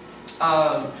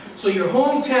 So your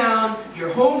hometown,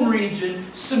 your home region.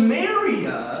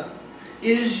 Samaria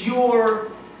is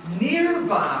your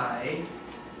nearby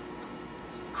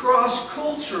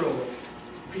cross-cultural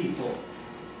people.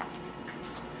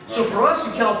 So for us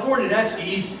in California, that's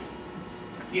easy.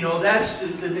 You know, that's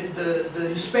the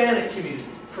Hispanic community,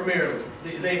 primarily.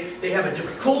 They have a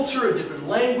different culture, a different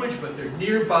language, but they're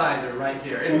nearby, they're right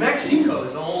there. And Mexico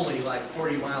is only like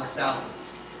 40 miles south of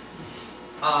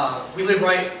us. We live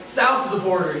right south of the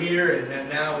border here, and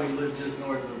now we live just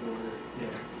north of the border.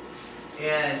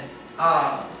 Yeah. And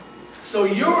so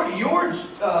your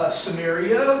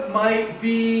Samaria might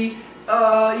be,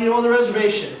 you know, on the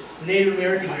reservation. Native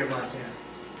American here in Montana.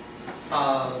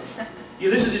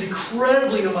 This is an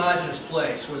incredibly homogenous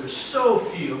place where there's so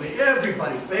few. I mean,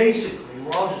 everybody basically,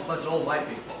 we're all just a bunch of old white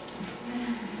people.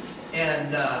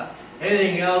 And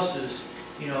anything else is,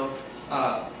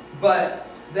 but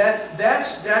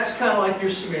that's kind of like your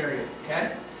Samaria,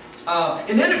 okay?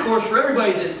 And then, of course, for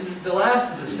everybody, the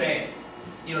last is the same.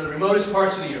 The remotest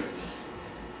parts of the earth.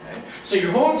 Okay? So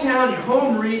your hometown, your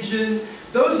home region,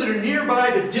 those that are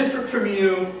nearby but different from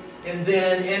you, and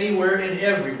then anywhere and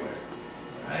everywhere.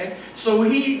 Right? So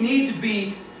we need to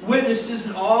be witnesses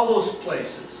in all those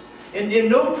places. And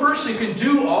no person can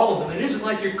do all of them. It isn't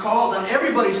like you're called. Not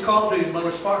everybody's called to the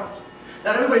remotest parts.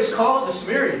 Not everybody's called to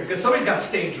Samaria, because somebody's got to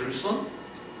stay in Jerusalem.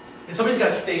 And somebody's got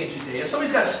to stay in Judea.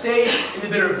 Somebody's got to stay in the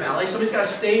Bitter Valley. Somebody's got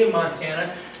to stay in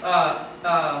Montana.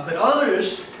 But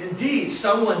others, indeed,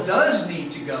 someone does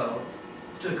need to go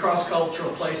to the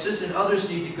cross-cultural places, and others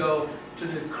need to go to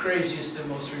the craziest and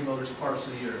most remotest parts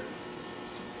of the earth.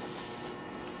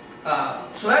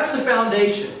 So that's the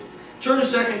foundation. Turn to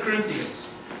 2 Corinthians.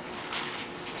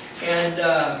 And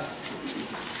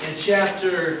in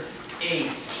chapter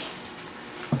 8.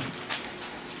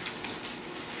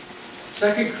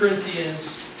 2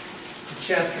 Corinthians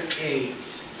chapter 8.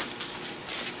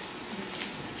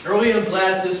 I really am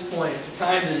glad at this point, at the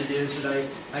time that it is, that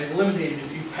I eliminated a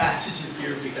few passages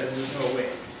here because there's no way.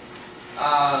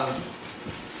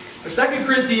 But 2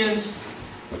 Corinthians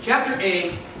chapter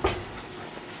 8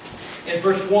 and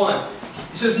verse 1.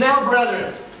 It says, "Now,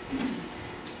 brethren,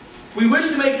 we wish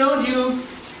to make known to you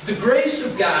the grace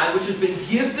of God which has been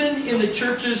given in the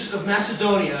churches of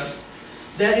Macedonia,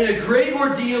 that in a great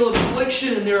ordeal of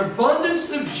affliction and their abundance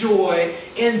of joy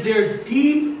and their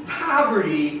deep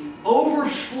poverty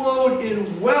overflowed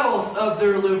in wealth of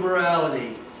their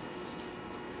liberality.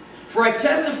 For I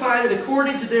testify that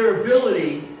according to their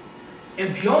ability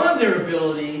and beyond their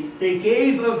ability, they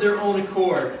gave of their own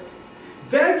accord,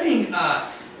 begging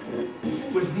us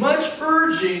with much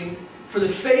urging for the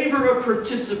favor of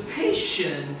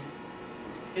participation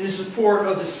in the support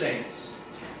of the saints."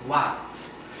 Wow.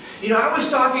 I was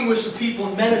talking with some people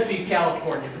in Menifee,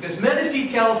 California, because Menifee,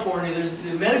 California,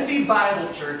 the Menifee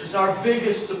Bible Church is our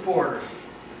biggest supporter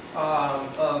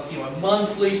of a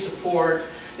monthly support.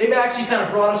 They've actually kind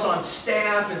of brought us on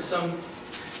staff in some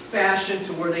fashion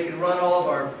to where they can run all of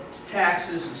our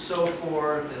taxes and so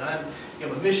forth. And I'm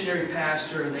a missionary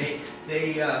pastor, and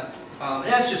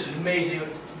that's just an amazing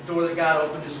door that God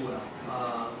opened as well.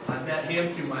 I met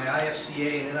him through my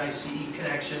IFCA and NICE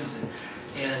connections,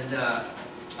 and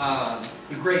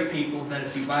the great people of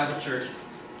Menifee Bible Church.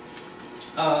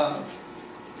 I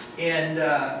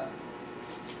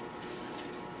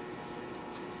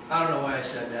don't know why I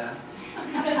said that.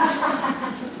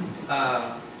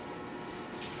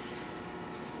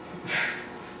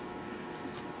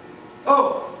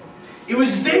 It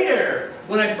was there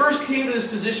when I first came to this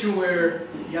position where,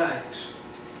 yikes,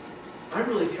 I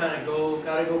really kind of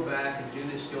got to go back and do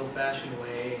this the old-fashioned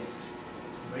way, and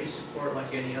raise support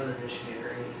like any other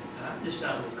missionary. I'm just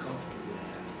not really comfortable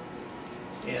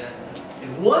with that.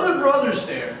 And one of the brothers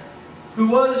there, who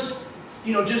was,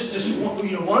 just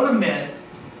one of the men,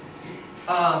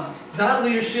 not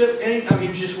leadership, he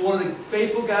was just one of the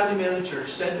faithful, godly men of the church,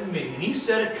 said to me, and he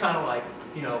said it kind of like,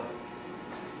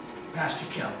 "Pastor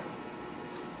Kelley,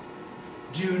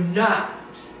 do not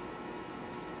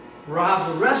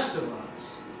rob the rest of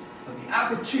us of the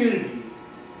opportunity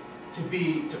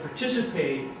to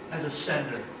participate as a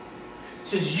sender. It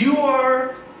says you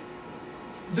are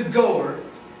the goer,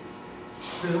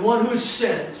 the one who is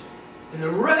sent, and the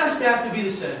rest have to be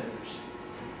the senders."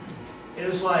 And it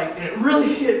was like, and it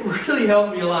really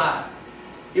helped me a lot.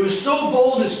 It was so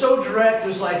bold and so direct. It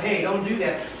was like, hey, don't do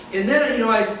that. And then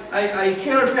I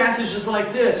encountered passages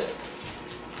like this,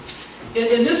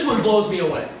 and this one blows me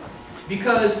away,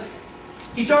 because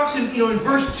he talks in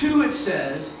verse 2 it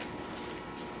says,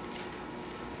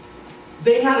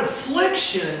 they had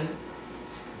affliction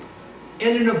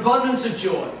and an abundance of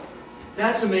joy.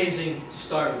 That's amazing to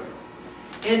start with.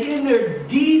 And in their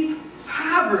deep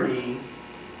poverty,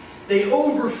 they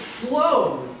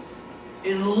overflowed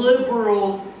in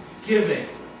liberal giving.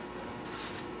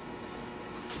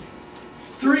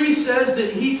 3 says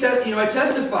that I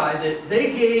testify that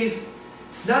they gave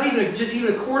not even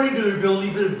according to their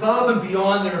ability, but above and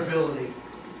beyond their ability.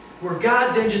 Where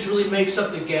God then just really makes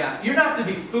up the gap. You're not to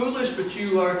be foolish, but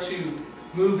you are to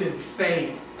move in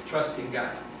faith, trusting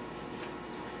God.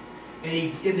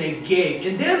 And they gave.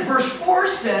 And then verse 4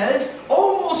 says,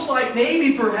 almost like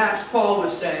maybe perhaps Paul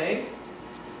was saying,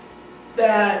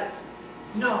 that,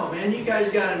 no, man, you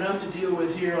guys got enough to deal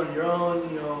with here on your own.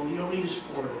 You don't need to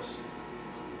support us.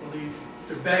 Well,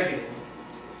 They're begging him.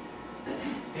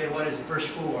 And what is it? Verse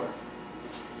 4.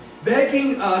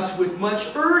 Begging us with much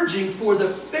urging for the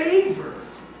favor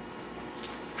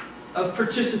of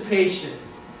participation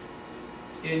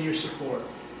in your support.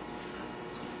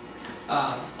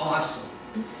 Awesome.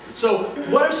 So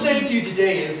what I'm saying to you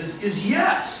today is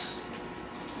yes,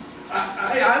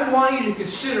 I want you to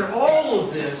consider all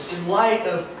of this in light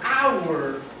of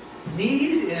our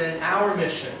need and our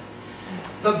mission.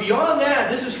 But beyond that,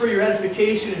 this is for your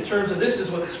edification in terms of this is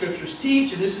what the Scriptures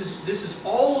teach, and this is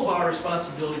all of our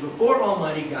responsibility before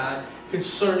Almighty God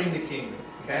concerning the kingdom.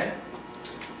 Okay?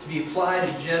 To be applied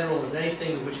in general in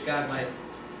anything in which God might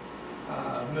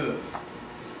move.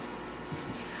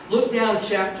 Look down at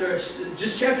chapter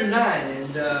 9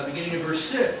 and beginning of verse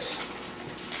 6.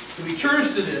 So he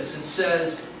turns to this and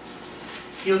says,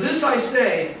 this I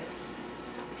say,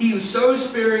 he who sows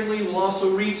sparingly will also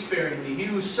reap sparingly. He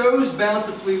who sows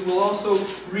bountifully will also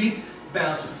reap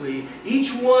bountifully.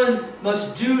 Each one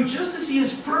must do just as he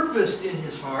has purposed in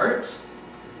his heart,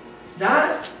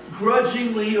 not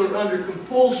grudgingly or under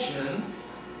compulsion,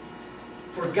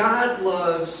 for God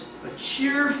loves a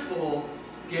cheerful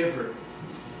giver.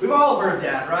 We've all heard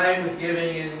that, right? With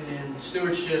giving and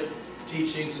stewardship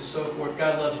teachings and so forth.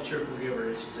 God loves a cheerful giver.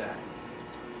 It's exactly.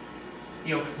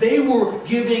 They were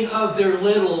giving of their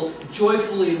little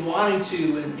joyfully and wanting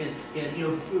to, and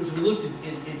as we looked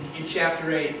in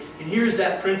chapter 8, and here's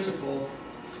that principle.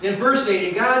 In verse 8,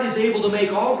 and God is able to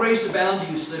make all grace abound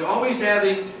to you, so that always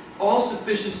having all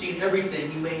sufficiency in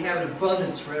everything, you may have an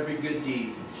abundance for every good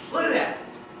deed. Look at that.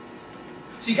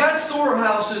 See, God's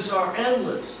storehouses are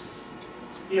endless.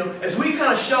 As we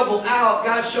kind of shovel out,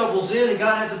 God shovels in, and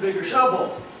God has a bigger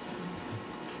shovel.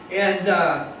 And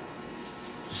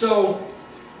so,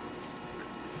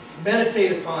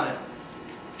 meditate upon it.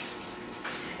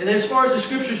 And then as far as the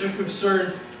Scriptures are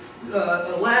concerned,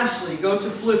 lastly, go to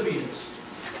Philippians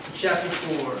chapter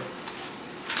 4.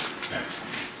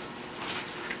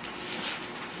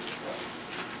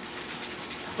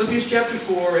 Philippians chapter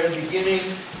 4 and beginning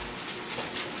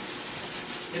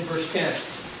in verse 10.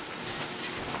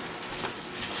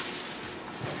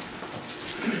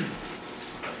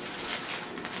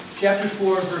 Chapter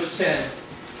 4 and verse 10.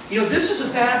 This is a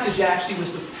passage, actually,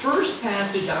 was the first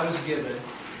passage I was given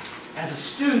as a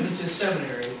student in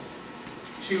seminary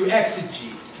to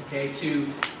exegete, okay, to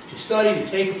study, to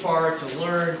take apart, to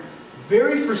learn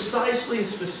very precisely and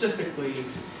specifically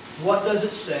what does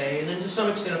it say, and then to some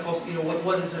extent, of course,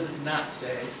 what does it not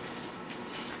say.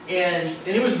 And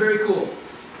it was very cool,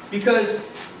 because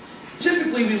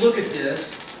typically we look at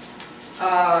this,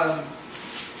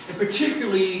 and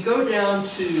particularly go down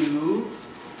to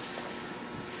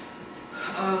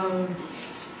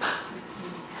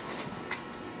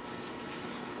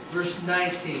verse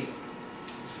 19.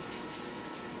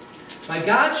 My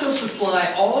God shall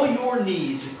supply all your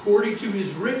needs according to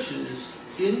His riches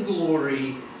in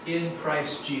glory in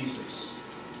Christ Jesus.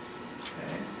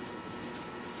 Okay?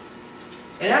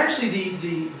 And actually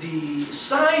the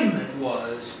assignment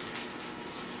was,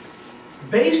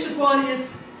 based upon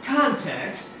its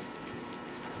context,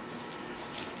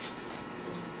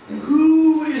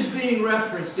 who is being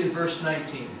referenced in verse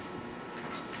 19?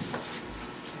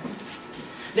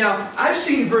 Now, I've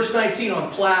seen verse 19 on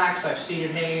plaques, I've seen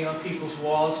it hanging on people's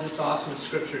walls, and it's awesome, and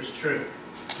Scripture is true.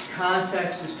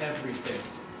 Context is everything.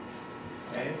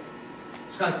 Okay?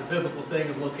 It's kind of the biblical thing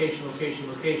of location, location,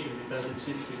 location, because it's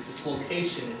its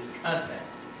location and its context.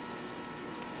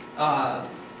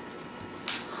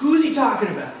 Who's he talking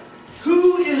about?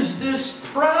 Who is this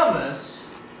promise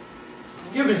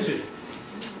given to?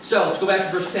 So, let's go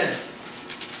back to verse 10.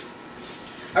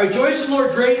 I rejoice in the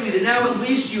Lord greatly that now at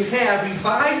least you have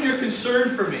revived your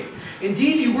concern for me.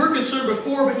 Indeed, you were concerned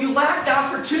before, but you lacked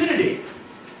opportunity.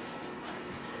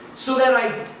 So that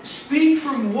I speak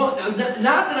from want, not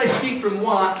that I speak from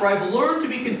want, for I have learned to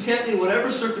be content in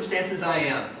whatever circumstances I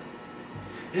am.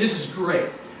 And this is great.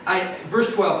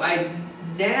 Verse 12, I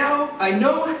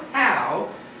know how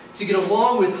to get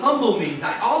along with humble means.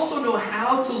 I also know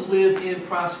how to live in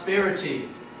prosperity.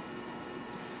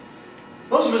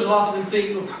 Most of us often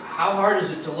think, how hard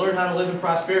is it to learn how to live in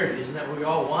prosperity? Isn't that what we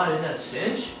all want? Isn't that a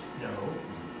cinch? No.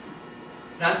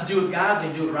 Not to do it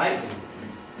godly, do it rightly.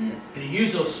 And to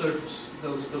use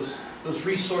those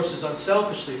resources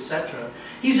unselfishly, etc.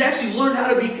 He's actually learned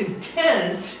how to be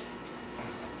content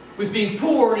with being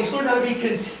poor, and he's learned how to be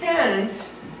content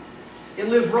and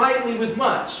live rightly with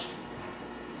much.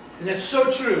 And that's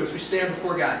so true as we stand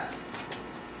before God.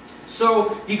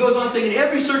 So he goes on saying, in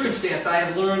every circumstance I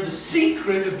have learned the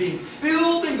secret of being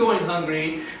filled and going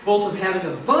hungry, both of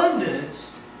having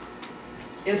abundance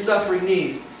and suffering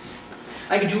need.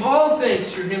 I can do all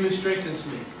things through Him who strengthens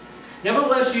me.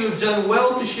 Nevertheless, you have done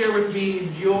well to share with me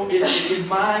in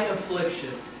my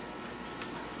affliction.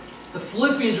 The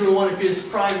Philippians were one of his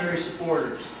primary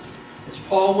supporters as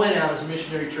Paul went out as a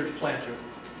missionary church planter.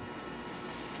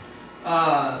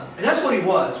 And that's what he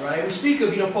was, right? We speak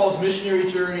of, Paul's missionary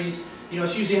journeys.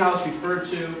 It's usually how it's referred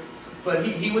to. But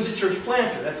he was a church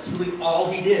planter. That's really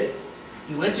all he did.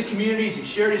 He went to communities, he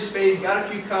shared his faith, got a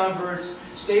few converts,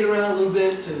 stayed around a little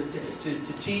bit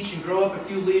to teach and grow up a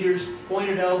few leaders,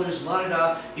 appointed elders,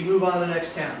 la-da-da. He'd move on to the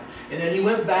next town. And then he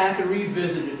went back and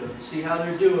revisited them to see how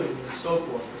they're doing and so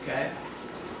forth, okay?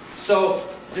 So,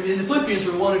 the Philippians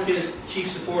were one of his chief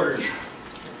supporters.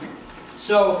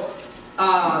 So,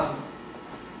 and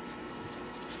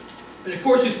of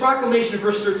course, his proclamation in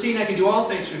verse 13, I can do all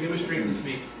things through Him who strengthens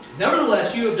me.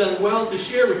 Nevertheless, you have done well to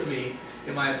share with me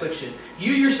in my affliction.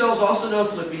 You yourselves also know,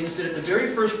 Philippians, that at the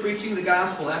very first preaching of the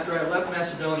gospel after I left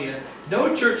Macedonia,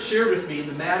 no church shared with me in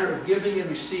the matter of giving and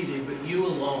receiving, but you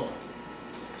alone.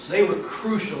 So they were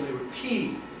crucial, they were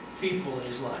key people in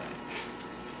his life.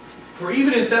 For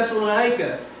even in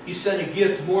Thessalonica, you sent a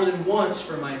gift more than once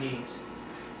for my needs.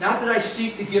 Not that I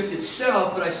seek the gift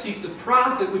itself, but I seek the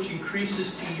profit which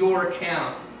increases to your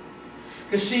account.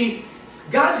 Because see,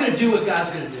 God's going to do what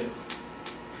God's going to do.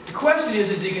 The question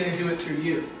is He going to do it through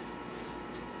you?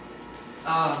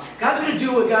 God's going to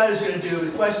do what God is going to do.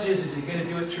 The question is He going to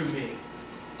do it through me?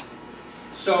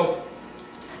 So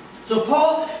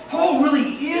Paul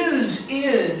really is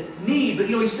in need. But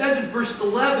he says in verse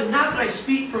 11, not that I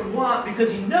speak from want,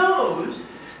 because he knows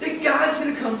that God's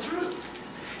going to come through.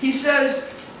 He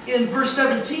says in verse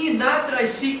 17, not that I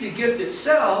seek the gift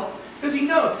itself, because he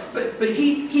knows. But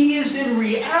he is in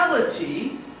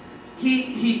reality,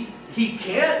 he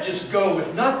can't just go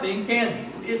with nothing, can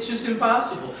he? It's just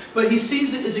impossible. But he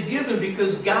sees it as a given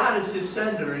because God is his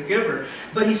sender and giver.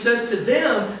 But he says to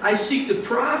them, I seek the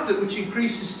profit which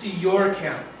increases to your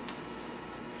account.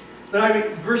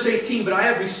 Verse 18, but I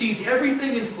have received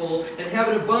everything in full and have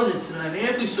an abundance, and I am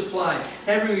amply supplied,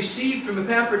 having received from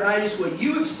Epaphroditus what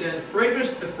you have sent, a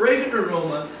fragrant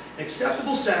aroma, an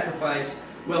acceptable sacrifice,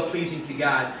 well-pleasing to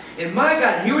God. And my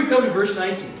God, and here we come to verse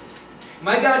 19.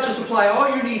 My God shall supply all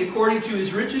your need according to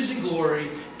His riches and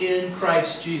glory in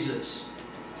Christ Jesus.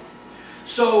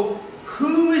 So,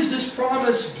 who is this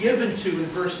promise given to in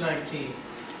verse 19?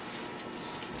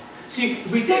 See,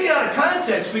 if we take it out of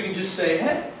context, we can just say,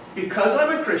 hey, because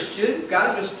I'm a Christian,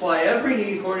 God's going to supply every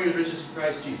need according to His riches in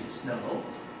Christ Jesus. No.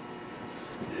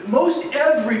 Most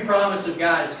every promise of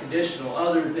God is conditional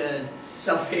other than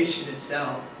salvation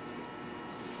itself.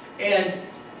 And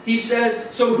he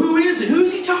says, so who is it?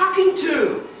 Who's he talking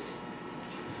to?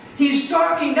 He's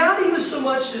talking not even so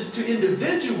much as to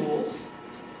individuals.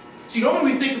 See,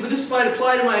 normally we think, well, this might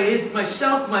apply to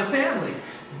myself and my family.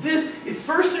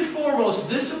 First and foremost,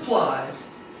 this applies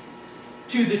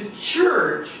to the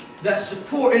church that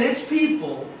support, and its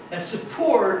people that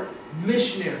support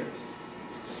missionaries.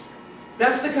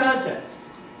 That's the context.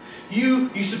 You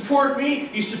support me,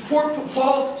 you support,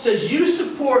 Paul says you as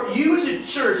a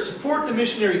church, support the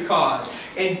missionary cause.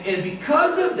 And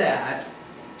because of that,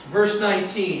 verse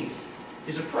 19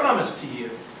 is a promise to you.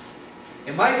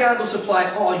 And my God will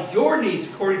supply all your needs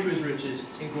according to His riches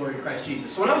in glory in Christ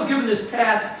Jesus. So when I was given this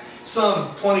task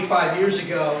some 25 years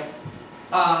ago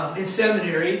in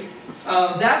seminary,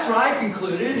 that's what I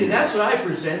concluded, and that's what I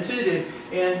presented,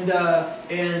 and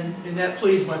that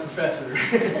pleased my professor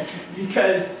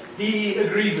because he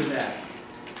agreed with that.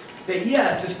 That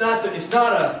yes, it's not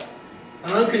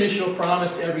an unconditional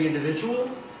promise to every individual.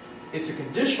 It's a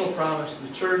conditional promise to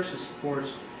the church that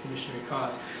supports the missionary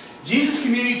cause. Jesus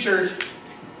Community Church,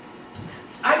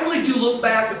 I really do look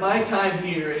back at my time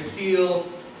here and feel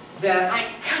that I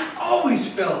always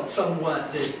felt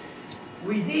somewhat that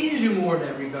we need to do more in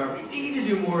that regard. We need to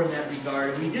do more in that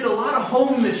regard. We did a lot of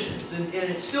home missions, and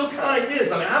it still kind of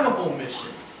is. I mean, I'm a home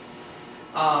mission.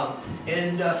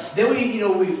 Then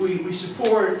we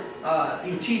support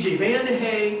T.J.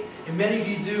 Vandehey, and many of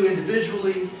you do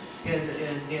individually, and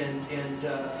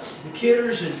the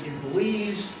Kidders in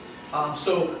Belize.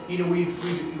 So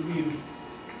we've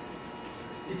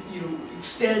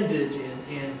extended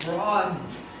and broadened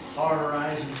our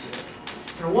horizons there.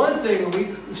 For one thing, when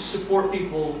we support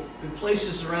people in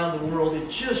places around the world, it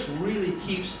just really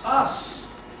keeps us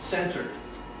centered.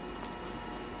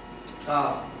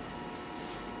 That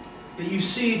you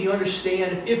see and you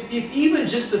understand, if even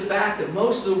just the fact that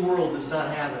most of the world does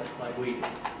not have it like we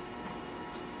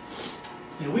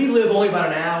do. We live only about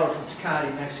an hour from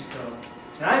Tecate, Mexico.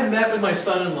 And I met with my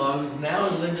son-in-law, who's now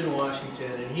in Linden,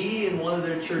 Washington, and he and one of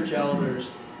their church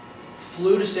elders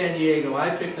flew to San Diego. I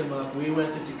picked them up. We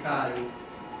went to Tecate,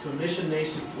 to a mission they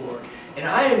support. And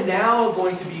I am now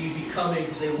going to be becoming,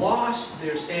 because they lost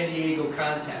their San Diego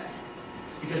contact,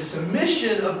 because it's a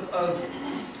mission of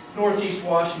Northeast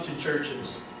Washington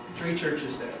churches, 3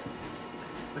 churches there.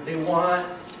 But they want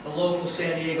a local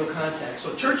San Diego contact.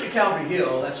 So Church at Calvary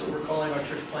Hill, that's what we're calling our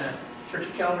church plant, Church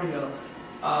at Calvary Hill,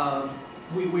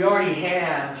 we already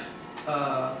have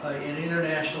an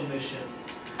international mission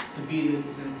to be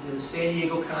the San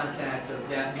Diego contact of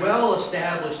that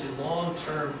well-established and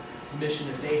long-term mission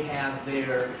that they have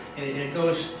there, and it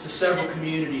goes to several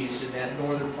communities in that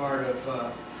northern part of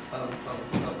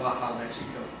Baja,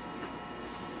 Mexico.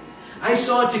 I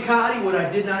saw in Tecate what I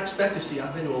did not expect to see.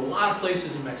 I've been to a lot of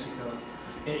places in Mexico,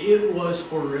 and it was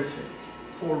horrific,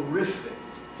 horrific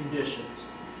conditions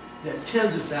that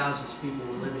tens of thousands of people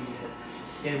were living in.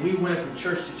 And we went from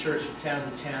church to church, from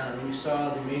town to town, and we saw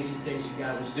the amazing things that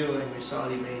God was doing. We saw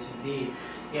the amazing need.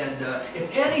 And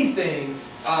if anything,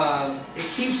 it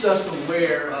keeps us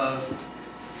aware of,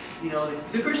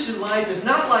 the Christian life is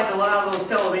not like a lot of those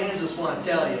televangelists want to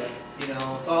tell you.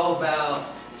 It's all about,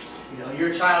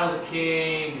 you're a child of the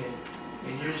King,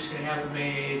 and you're just going to have it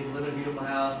made, live in a beautiful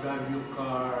house, drive a beautiful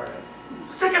car.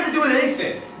 What's that got to do with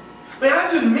anything? I mean, I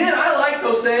have to admit, I like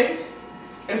those things.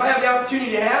 And if I have the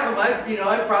opportunity to have them,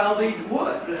 I probably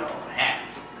would.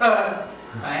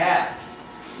 I have.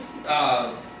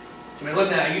 I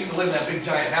used to live in that big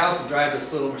giant house and drive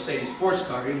this little Mercedes sports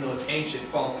car, even though it's ancient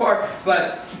and falling apart.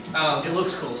 But it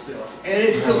looks cool still, and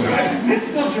it still drives. It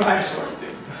still drives for it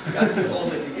too. Got to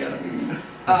hold it together.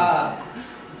 But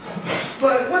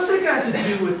what's that got to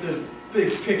do with the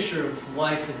big picture of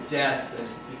life and death and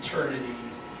eternity?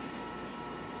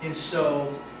 And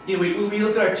so, we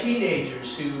look at our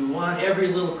teenagers who want every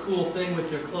little cool thing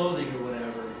with their clothing or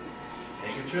whatever.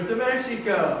 Take a trip to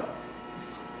Mexico.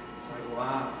 It's like,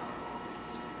 wow.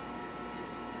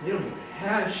 They don't even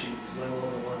have shoes, let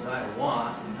alone the ones I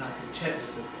want. I'm not content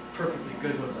with the perfectly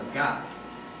good ones I've got.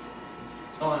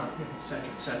 On,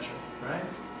 et cetera, right?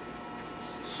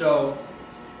 So,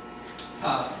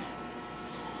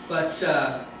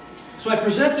 so I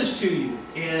present this to you,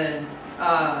 and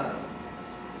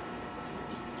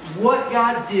what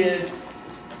God did,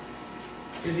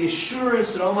 and the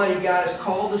assurance that Almighty God has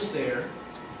called us there,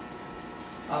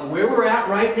 where we're at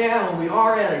right now, and we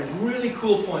are at a really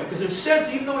cool point. Because in a sense,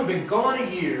 even though we've been gone a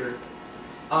year,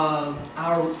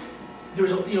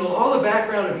 there's all the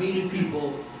background of meeting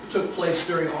people took place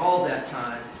during all that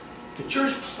time. The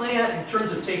church plant, in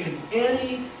terms of taking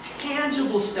any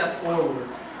tangible step forward,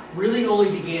 really only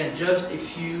began just a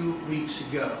few weeks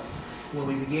ago, when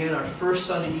we began our first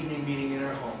Sunday evening meeting in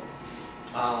our home.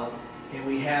 And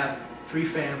we have 3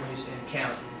 families and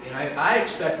counting. And I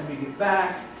expect when we get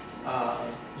back,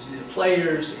 the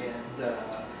players and the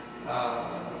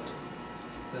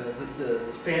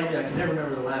family, I can never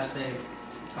remember the last name,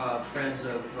 friends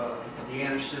of the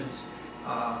Andersons,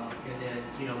 and then,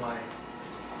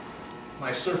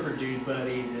 my surfer dude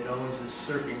buddy that owns this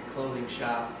surfing clothing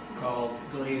shop called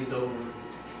Glazed Over.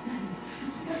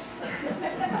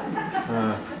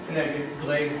 And I get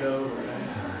glazed over,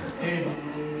 right?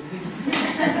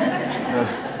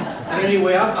 But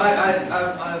anyway,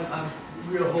 I'm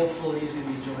real hopeful he's going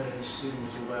to be joining us soon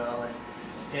as well.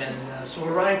 And so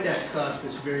we're right at that cusp.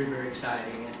 It's very, very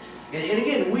exciting. And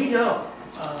again, we know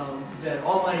that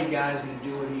Almighty God is going to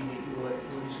do what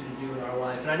He's going to do in our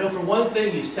life. And I know for one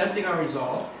thing, He's testing our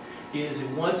resolve. He is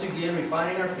once again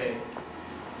refining our faith.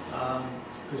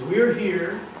 Because we're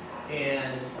here,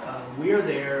 and we are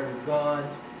there. We've gone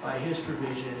by His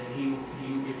provision, and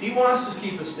if He wants to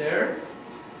keep us there,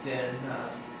 then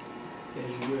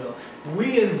He will.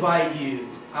 We invite you.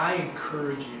 I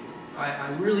encourage you. I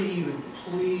really even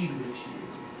plead with you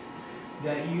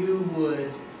that you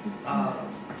would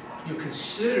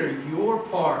consider your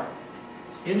part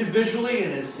individually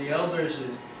and as the elders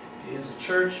as a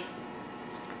church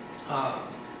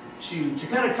to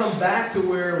kind of come back to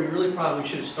where we really probably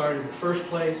should have started in the first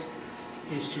place,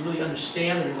 is to really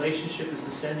understand the relationship as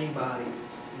the sending body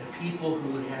and the people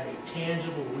who would have a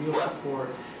tangible, real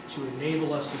support to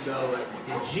enable us to go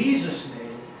in Jesus'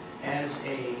 name as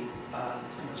a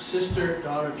sister,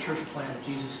 daughter church plant of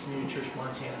Jesus Community Church,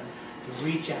 Montana, to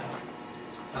reach out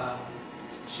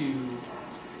to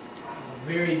a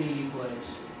very needy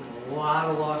place with a lot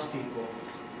of lost people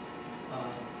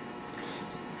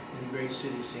in the great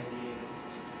city of San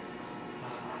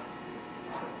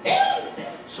Diego.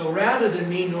 So rather than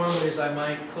me normally, as I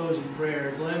might close in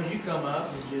prayer, Glenn, would you come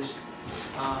up and just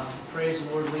praise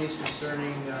the Lord leads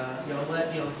concerning,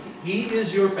 He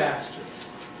is your pastor.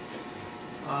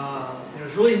 And it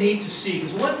was really neat to see,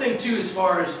 because one thing too, as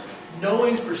far as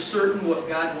knowing for certain what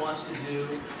God wants to do.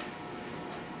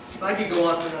 I could go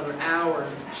on for another hour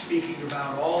speaking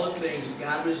about all the things that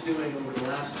God was doing over the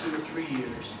last 2 or 3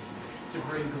 years to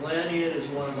bring Glenn in as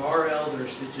one of our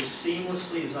elders, that just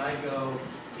seamlessly as I go,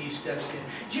 he steps in.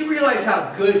 Do you realize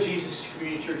how good Jesus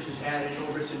Community Church has had it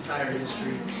over its entire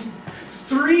history?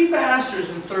 3 pastors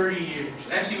in 30 years.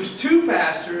 Actually, it was 2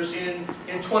 pastors in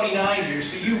 29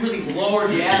 years, so you really lowered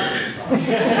the average.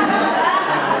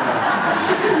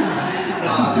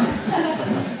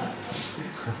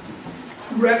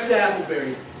 Rex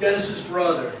Appleberry, Dennis's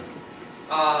brother,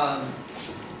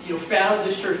 founded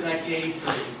this church in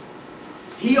 1983.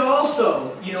 He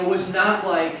also, was not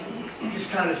like, he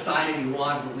just kind of decided he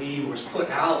wanted to leave or was put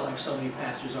out like so many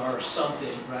pastors are or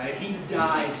something, right? He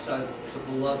died suddenly as a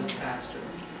beloved pastor.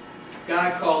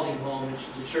 God called him home, and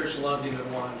the church loved him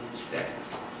and wanted him to stay.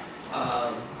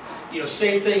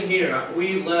 Same thing here.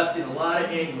 We left in a lot of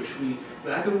anguish.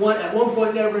 At one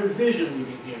point never envisioned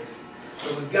leaving here.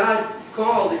 But when God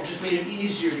called, it just made it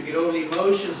easier to get over the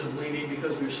emotions of leaving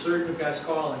because we were certain of God's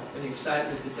calling and the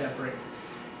excitement that brings.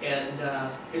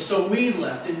 And so we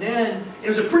left. And then it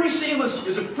was a pretty seamless, it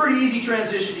was a pretty easy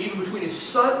transition, even between a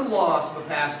sudden loss of a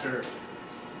pastor,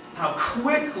 how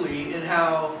quickly and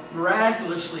how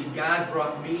miraculously God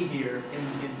brought me here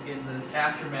in the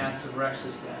aftermath of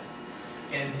Rex's death.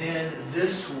 And then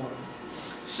this one.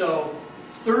 So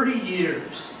 30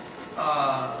 years.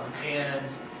 And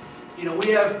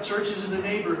we have churches in the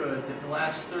neighborhood that in the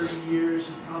last 30 years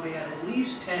have probably had at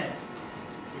least 10.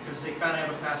 Because they kind of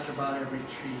have a pastor about every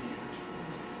 3 years.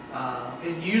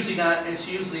 And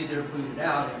usually they're booted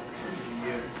out every 3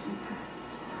 years.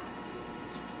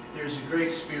 There's a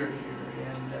great spirit here,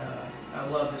 and I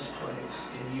love this place,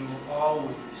 and you will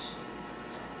always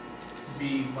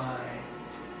be my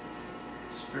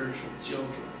spiritual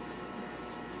children,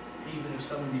 even if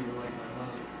some of you are like my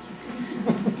mother.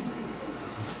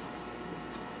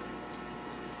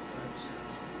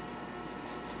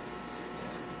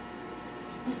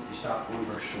 You stopped 1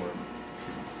 verse short.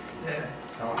 Yeah.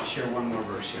 I want to share one more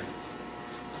verse here.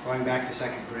 Going back to 2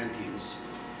 Corinthians.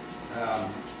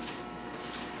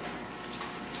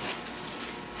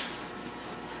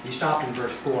 You stopped in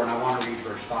verse 4, and I want to read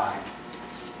verse 5.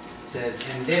 It says,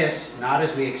 "And this, not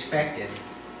as we expected,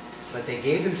 but they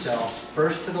gave themselves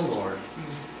first to the Lord,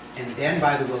 and then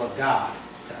by the will of God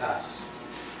to us."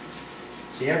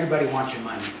 See, everybody wants your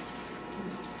money.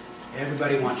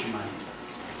 Everybody wants your money.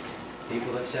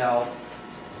 People that sell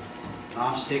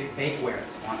non-stick bakeware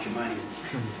want your money.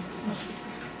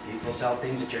 People sell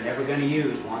things that you're never going to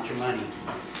use want your money.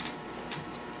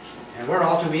 And we're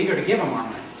all too eager to give them our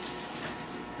money.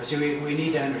 But see, we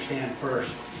need to understand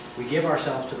first, we give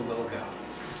ourselves to the will of God.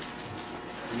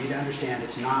 We need to understand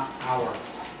it's not our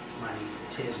money,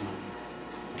 it's His money.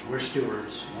 We're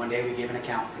stewards. One day we give an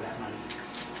account for that money.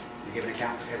 We give an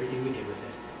account for everything we did with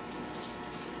it.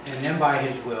 And then by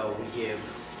His will, we give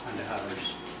unto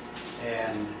others.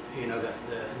 And,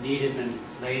 the need has been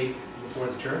laid before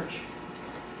the church.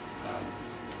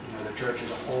 The church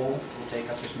as a whole will take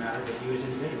up this matter, but you as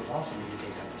individuals also need to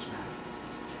take up this matter.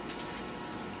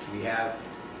 We have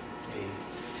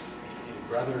a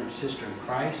brother and sister in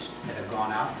Christ that have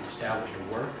gone out and established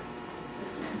a work.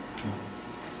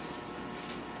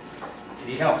 They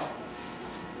need help.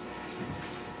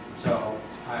 So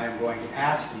I am going to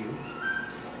ask you,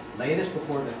 lay this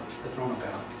before the throne of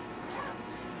God.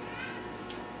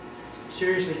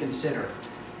 Seriously consider,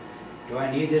 do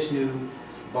I need this new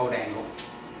boat angle?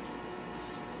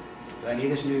 Do I need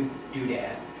this new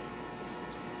doodad?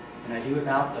 Can I do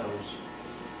without those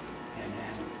and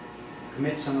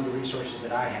commit some of the resources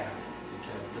that I have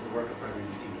to the work of furthering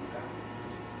the kingdom of God?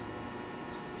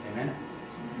 Amen?